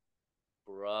like,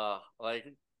 bruh, like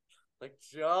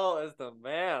Joe is the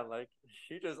man. Like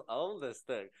he just owned this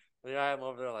thing. Like I'm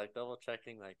over there like double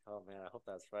checking, like, oh man, I hope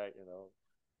that's right.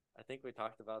 I think we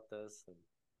talked about this, and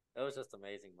it was just an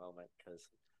amazing moment because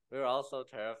we were all so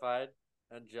terrified,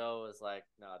 and Joe was like,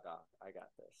 "No, doc, I got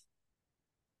this."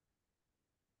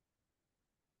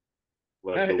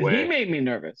 Led the He way. made me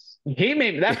nervous.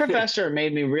 That professor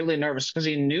made me really nervous because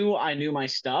he knew I knew my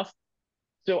stuff.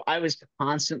 So I was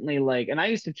constantly like, and I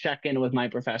used to check in with my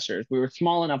professors. We were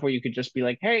small enough where you could just be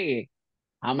like, "Hey,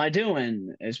 how am I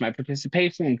doing? Is my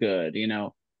participation good?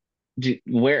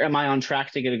 Where am I on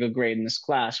track to get a good grade in this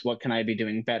class? What can I be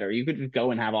doing better?" You could just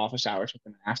go and have office hours with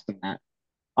them and ask them that.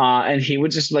 And he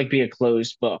would just like be a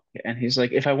closed book. And he's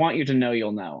like, "If I want you to know,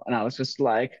 you'll know." And I was just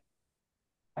like,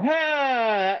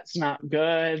 that's not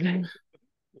good.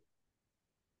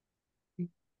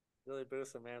 Really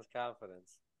boosts a man's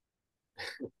confidence.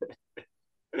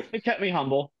 It kept me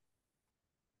humble.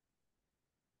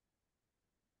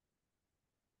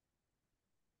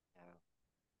 Yeah,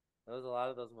 there was a lot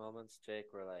of those moments, Jake,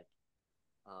 where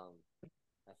um,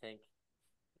 I think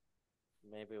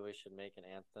maybe we should make an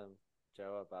anthem,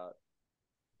 Joe, about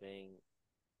being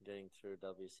getting through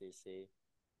WCC,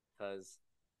 because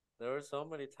there were so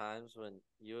many times when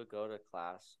you would go to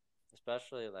class,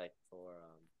 especially like for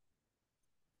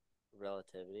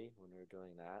relativity when we were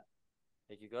doing that.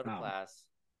 Like you go to Oh, class,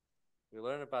 we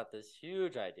learn about this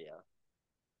huge idea,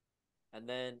 and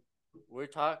then we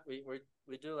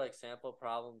do like sample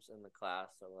problems in the class.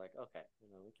 So we're like, okay,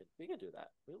 we could do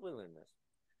that. We learn this,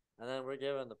 and then we're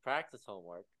given the practice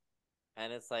homework,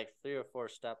 and it's like 3 or 4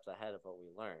 steps ahead of what we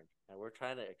learned, and we're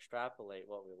trying to extrapolate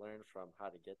what we learned from how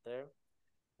to get there.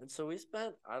 And so we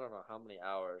spent I don't know how many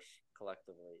hours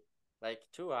collectively, like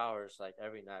 2 hours, like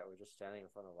every night. We're just standing in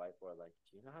front of a whiteboard, like,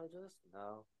 do you know how to do this?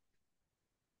 No.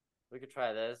 We could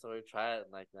try this, or we try it,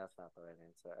 and like that's not the right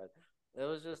answer. It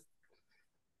was just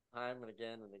time and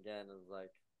again. It was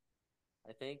like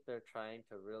I think they're trying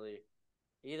to really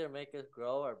either make us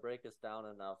grow or break us down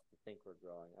enough to think we're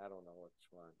growing. I don't know which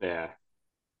one. Yeah.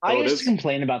 I Well, it used to is.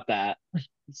 complain about that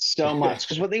so much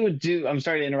because what they would do, I'm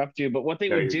sorry to interrupt you, but what they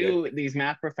No, would you're good. do, these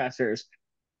math professors,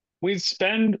 we'd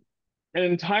spend an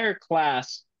entire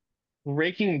class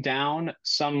breaking down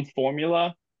some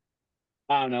formula.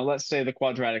 I don't know, let's say the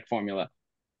quadratic formula.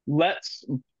 Let's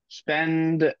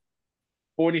spend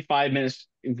 45 minutes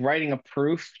writing a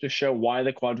proof to show why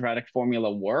the quadratic formula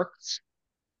works,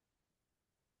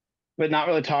 but not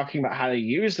really talking about how to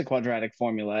use the quadratic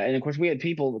formula. And of course, we had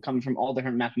people coming from all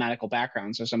different mathematical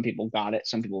backgrounds. So some people got it,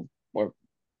 some people were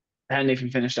hadn't even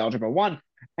finished algebra one.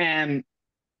 And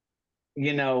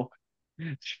you know,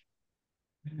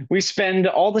 we spend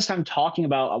all this time talking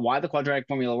about why the quadratic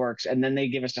formula works, and then they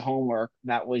give us the homework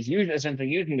that was essentially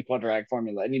using the quadratic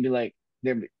formula, and you'd be like,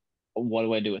 "What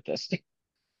do I do with this?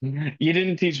 You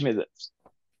didn't teach me this."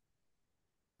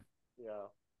 Yeah,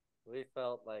 we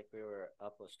felt like we were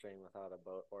up a stream without a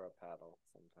boat or a paddle.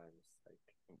 Sometimes, like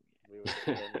we would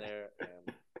get in there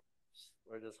and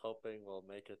we're just hoping we'll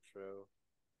make it through.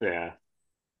 Yeah.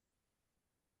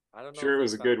 I don't know Sure, if it they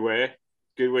was a found.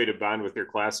 good way to bond with your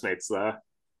classmates, though.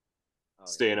 Oh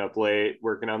Staying yeah, up late,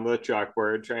 working on the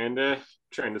chalkboard, trying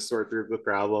to sort through the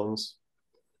problems.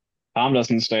 Tom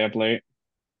doesn't stay up late.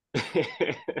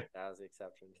 That was the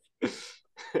exception.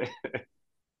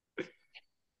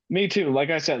 Me too. Like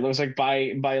I said, it was like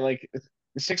by like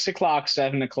 6 o'clock,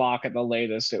 7 o'clock at the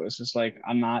latest. It was just like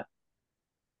I'm not.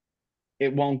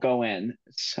 It won't go in.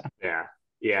 So, Yeah.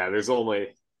 Yeah. There's only,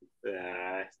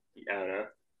 I don't know,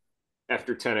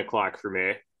 after 10 o'clock for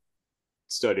me,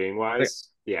 studying wise.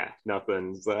 Yeah.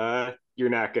 Nothing's, you're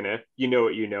not going to, you know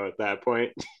what you know at that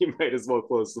point. You might as well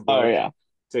close the oh book, yeah,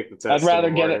 take the I'd test in the rather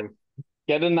morning.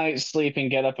 get a night's sleep and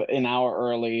get up an hour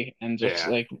early and just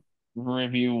Yeah. like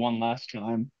review one last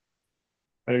time.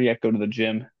 Better yet, go to the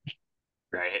gym.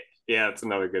 Right. Yeah. It's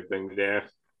another good thing to do.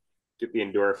 Get the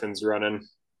endorphins running,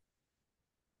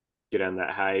 get on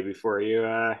that high before you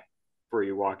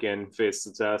walk in, face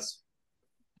the test.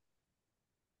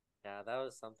 Yeah, that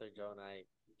was something Joe and I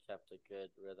kept a good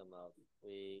rhythm of.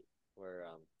 We were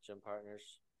gym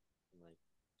partners, from like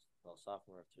well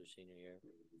sophomore through senior year.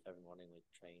 Every morning we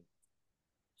train,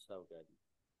 so good.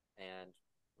 And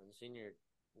when senior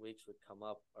weeks would come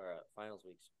up or finals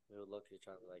weeks, we would look at each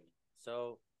other like,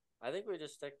 so I think we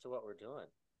just stick to what we're doing.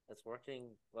 It's working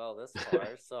well this far,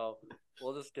 so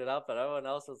we'll just get up. But everyone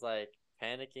else is like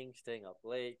panicking, staying up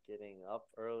late, getting up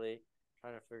early,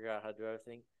 trying to figure out how to do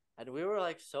everything. And we were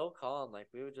like so calm. Like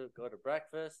we would just go to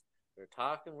breakfast. We were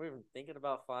talking. We were even thinking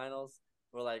about finals.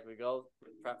 We're like, we go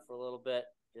prep for a little bit,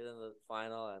 get into the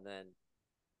final, and then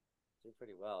do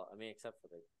pretty well. I mean, except for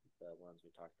the ones we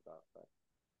talked about, but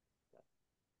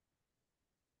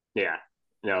Yeah.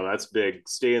 No, that's big.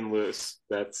 Staying loose.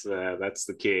 That's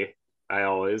the key. I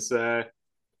always yeah,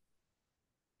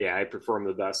 I performed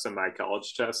the best on my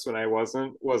college test when I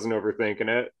wasn't overthinking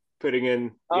it, putting in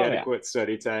the Oh yeah, adequate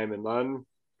study time, and then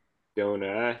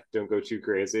don't go too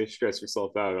crazy, stress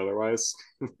yourself out otherwise.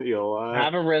 You'll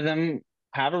have a rhythm,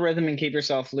 have a rhythm, and keep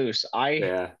yourself loose.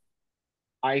 yeah.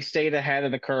 I stayed ahead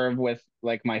of the curve with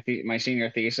like my senior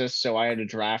thesis, so I had a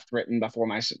draft written before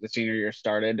the senior year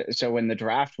started. So when the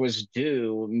draft was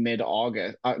due mid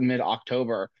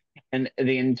October, and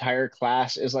the entire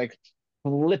class is like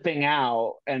flipping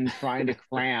out and trying to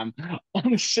cram,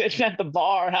 I'm sitting at the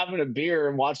bar having a beer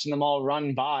and watching them all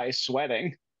run by,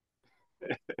 sweating.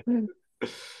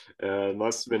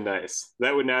 Must have been nice.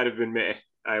 That would not have been me.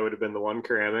 I would have been the one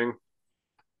cramming.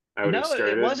 I would have No, it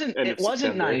started wasn't. end It of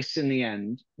wasn't September. nice in the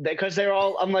end because they're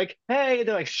all. I'm like, hey,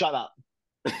 they're like, shut up.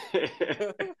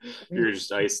 You're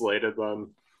just isolated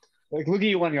then. Like, look at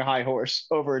you on your high horse,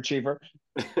 overachiever.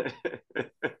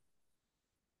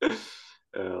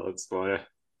 That's funny.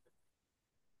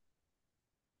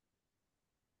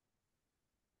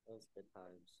 those good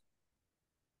times.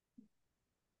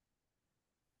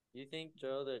 Do you think,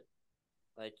 Joe, that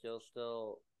like you'll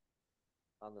still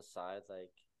on the side like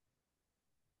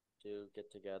do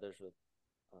get-togethers with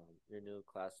your new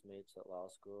classmates at law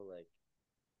school? Like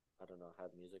I don't know, have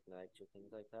music nights or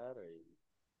things like that, or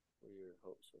what are your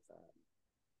hopes with that?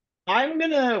 I'm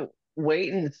gonna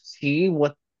wait and see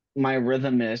what my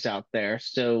rhythm is out there.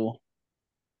 So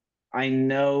I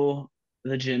know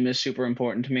the gym is super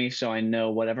important to me. So I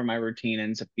know whatever my routine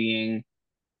ends up being,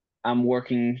 I'm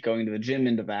working going to the gym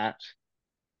into that.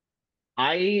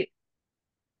 I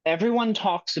Everyone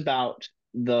talks about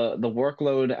the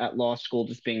workload at law school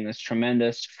just being this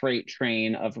tremendous freight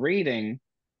train of reading.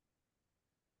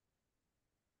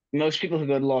 Most people who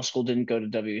go to law school didn't go to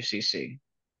WCC,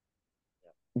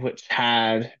 which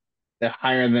had a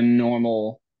higher than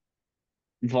normal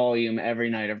volume every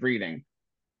night of reading.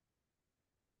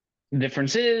 The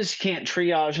difference is you can't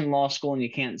triage in law school and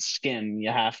you can't skim. You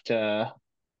have to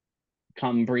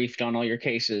come briefed on all your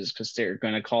cases because they're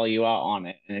going to call you out on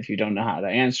it. And if you don't know how to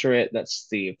answer it, that's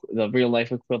the real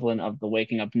life equivalent of the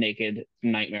waking up naked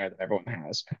nightmare that everyone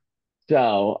has.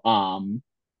 So,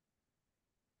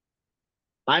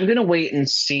 I'm gonna wait and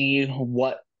see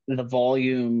what the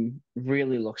volume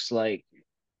really looks like,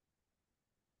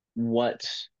 what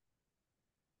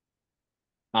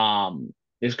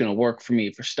is gonna work for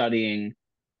me for studying.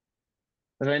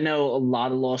 Because I know a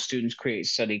lot of law students create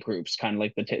study groups, kind of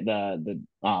like the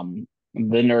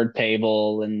nerd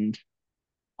table and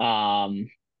um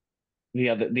the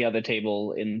other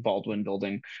table in Baldwin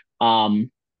Building.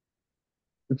 Um,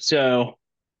 so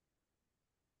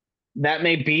that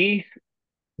may be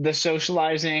the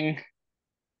socializing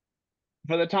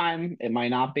for the time. It might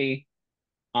not be.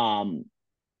 Um,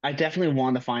 I definitely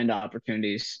want to find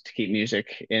opportunities to keep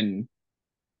music in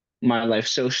my life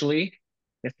socially,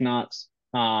 if not,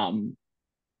 um,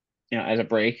 as a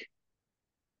break.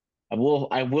 I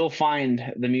will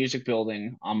find the music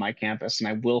building on my campus, and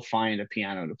I will find a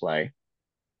piano to play.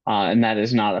 And that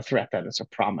is not a threat; that is a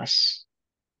promise.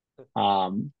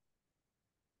 Um,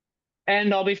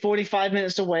 And I'll be 45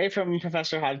 minutes away from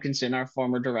Professor Hodgkinson, our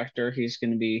former director. He's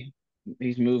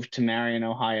moved to Marion,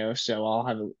 Ohio, so I'll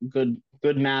have a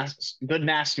good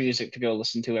mass music to go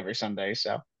listen to every Sunday.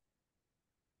 So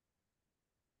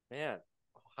Man,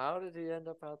 how did he end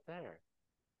up out there?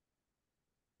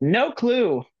 no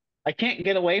clue. I can't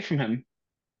get away from him.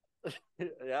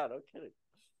 Yeah, no kidding.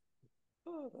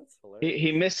 Oh, that's He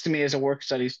hilarious. missed me as a work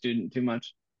study student too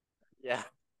much. Yeah.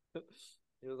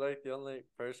 He was like the only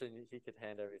person he could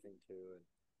hand everything to and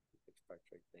expect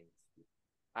things.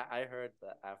 I heard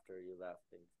that after you left,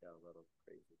 things got a little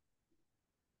crazy.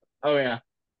 Oh yeah.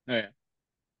 Oh yeah.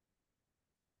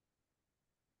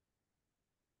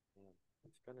 Man,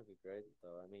 it's gonna be great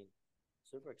though. I mean,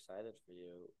 super excited for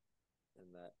you in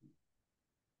that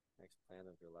next plan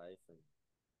of your life and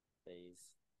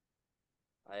phase.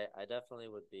 I definitely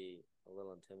would be a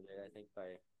little intimidated, I think,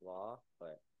 by law,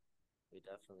 but we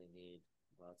definitely need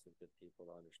lots of good people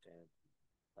to understand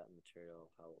that material,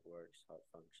 how it works, how it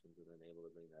functions, and then able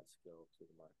to bring that skill to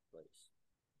the marketplace.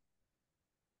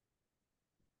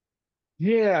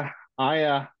 Yeah.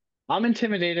 I'm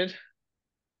intimidated.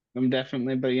 I'm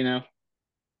definitely, but you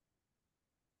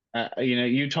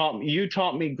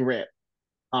taught me grit.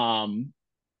 Um,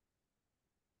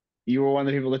 you were one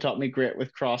of the people that taught me grit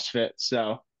with CrossFit,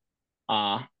 so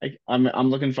I'm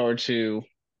looking forward to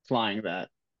flying that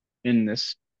in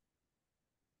this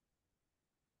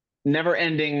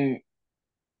never-ending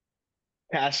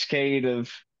cascade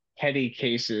of petty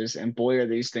cases. And boy, are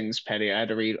these things petty. I'm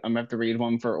gonna have to read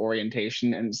one for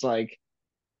orientation, and it's like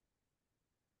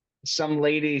some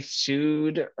lady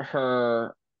sued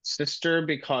her sister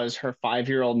because her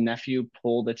 5-year-old nephew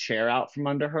pulled a chair out from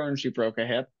under her and she broke a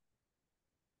hip.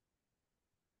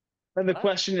 And the What?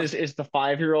 question is the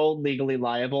 5-year-old legally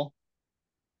liable?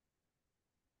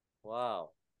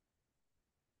 Wow,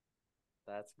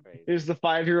 that's crazy. Is the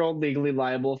 5-year-old legally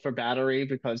liable for battery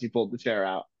because he pulled the chair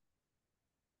out?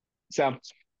 So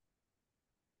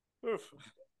Oof.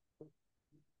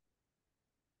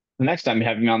 the next time you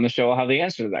have me on the show, I'll have the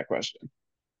answer to that question.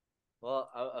 Well,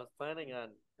 I was planning on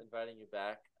inviting you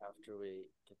back after we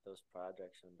get those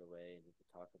projects underway and we can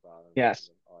talk about them to Yes,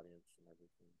 the audience and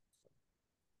everything. So,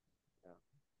 yeah,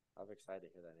 I'm excited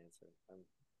to hear that answer. I'm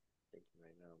thinking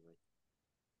right now, I'm like,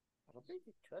 I don't think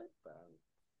it could, but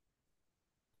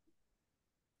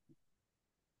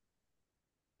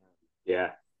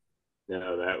Yeah,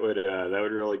 no, that would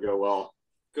really go well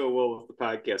with the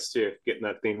podcast too. Getting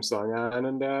that theme song on,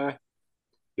 and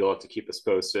you'll have to keep us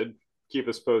posted. Keep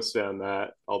us posted on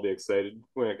that. I'll be excited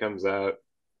when it comes out.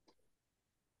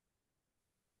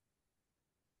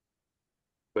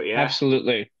 But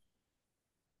absolutely.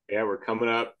 yeah, we're coming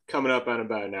up on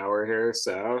about an hour here,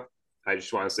 so I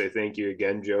just want to say thank you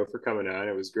again, Joe, for coming on.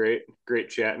 It was great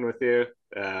chatting with you.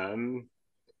 Um,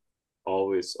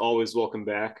 always welcome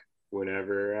back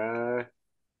whenever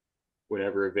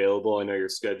available. I know your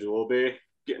schedule will be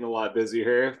getting a lot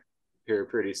busier here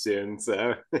pretty soon,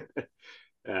 so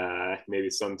maybe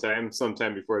sometime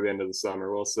before the end of the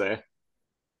summer, we'll say.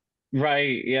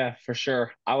 Right. Yeah, for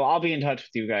sure. I'll be in touch with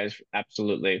you guys.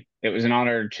 Absolutely. It was an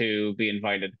honor to be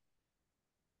invited.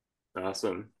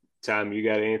 Awesome. Tom, you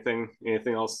got anything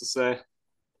else to say?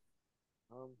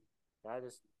 um, yeah, I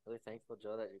just really thankful,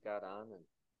 Joe, that you got on and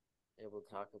able to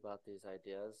talk about these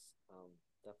ideas.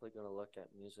 Definitely going to look at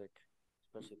music,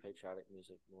 especially patriotic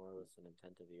music, more with an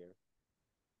attentive ear.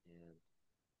 And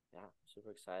yeah, super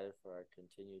excited for our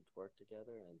continued work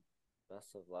together and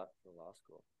best of luck for law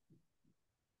school.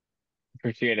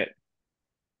 Appreciate it.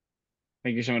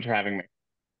 Thank you so much for having me.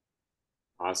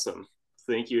 Awesome.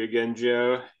 Thank you again,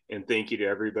 Joe, and thank you to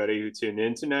everybody who tuned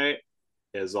in tonight.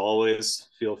 As always,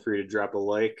 feel free to drop a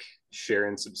like, share,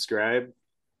 and subscribe,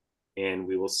 and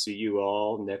we will see you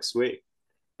all next week.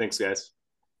 Thanks, guys.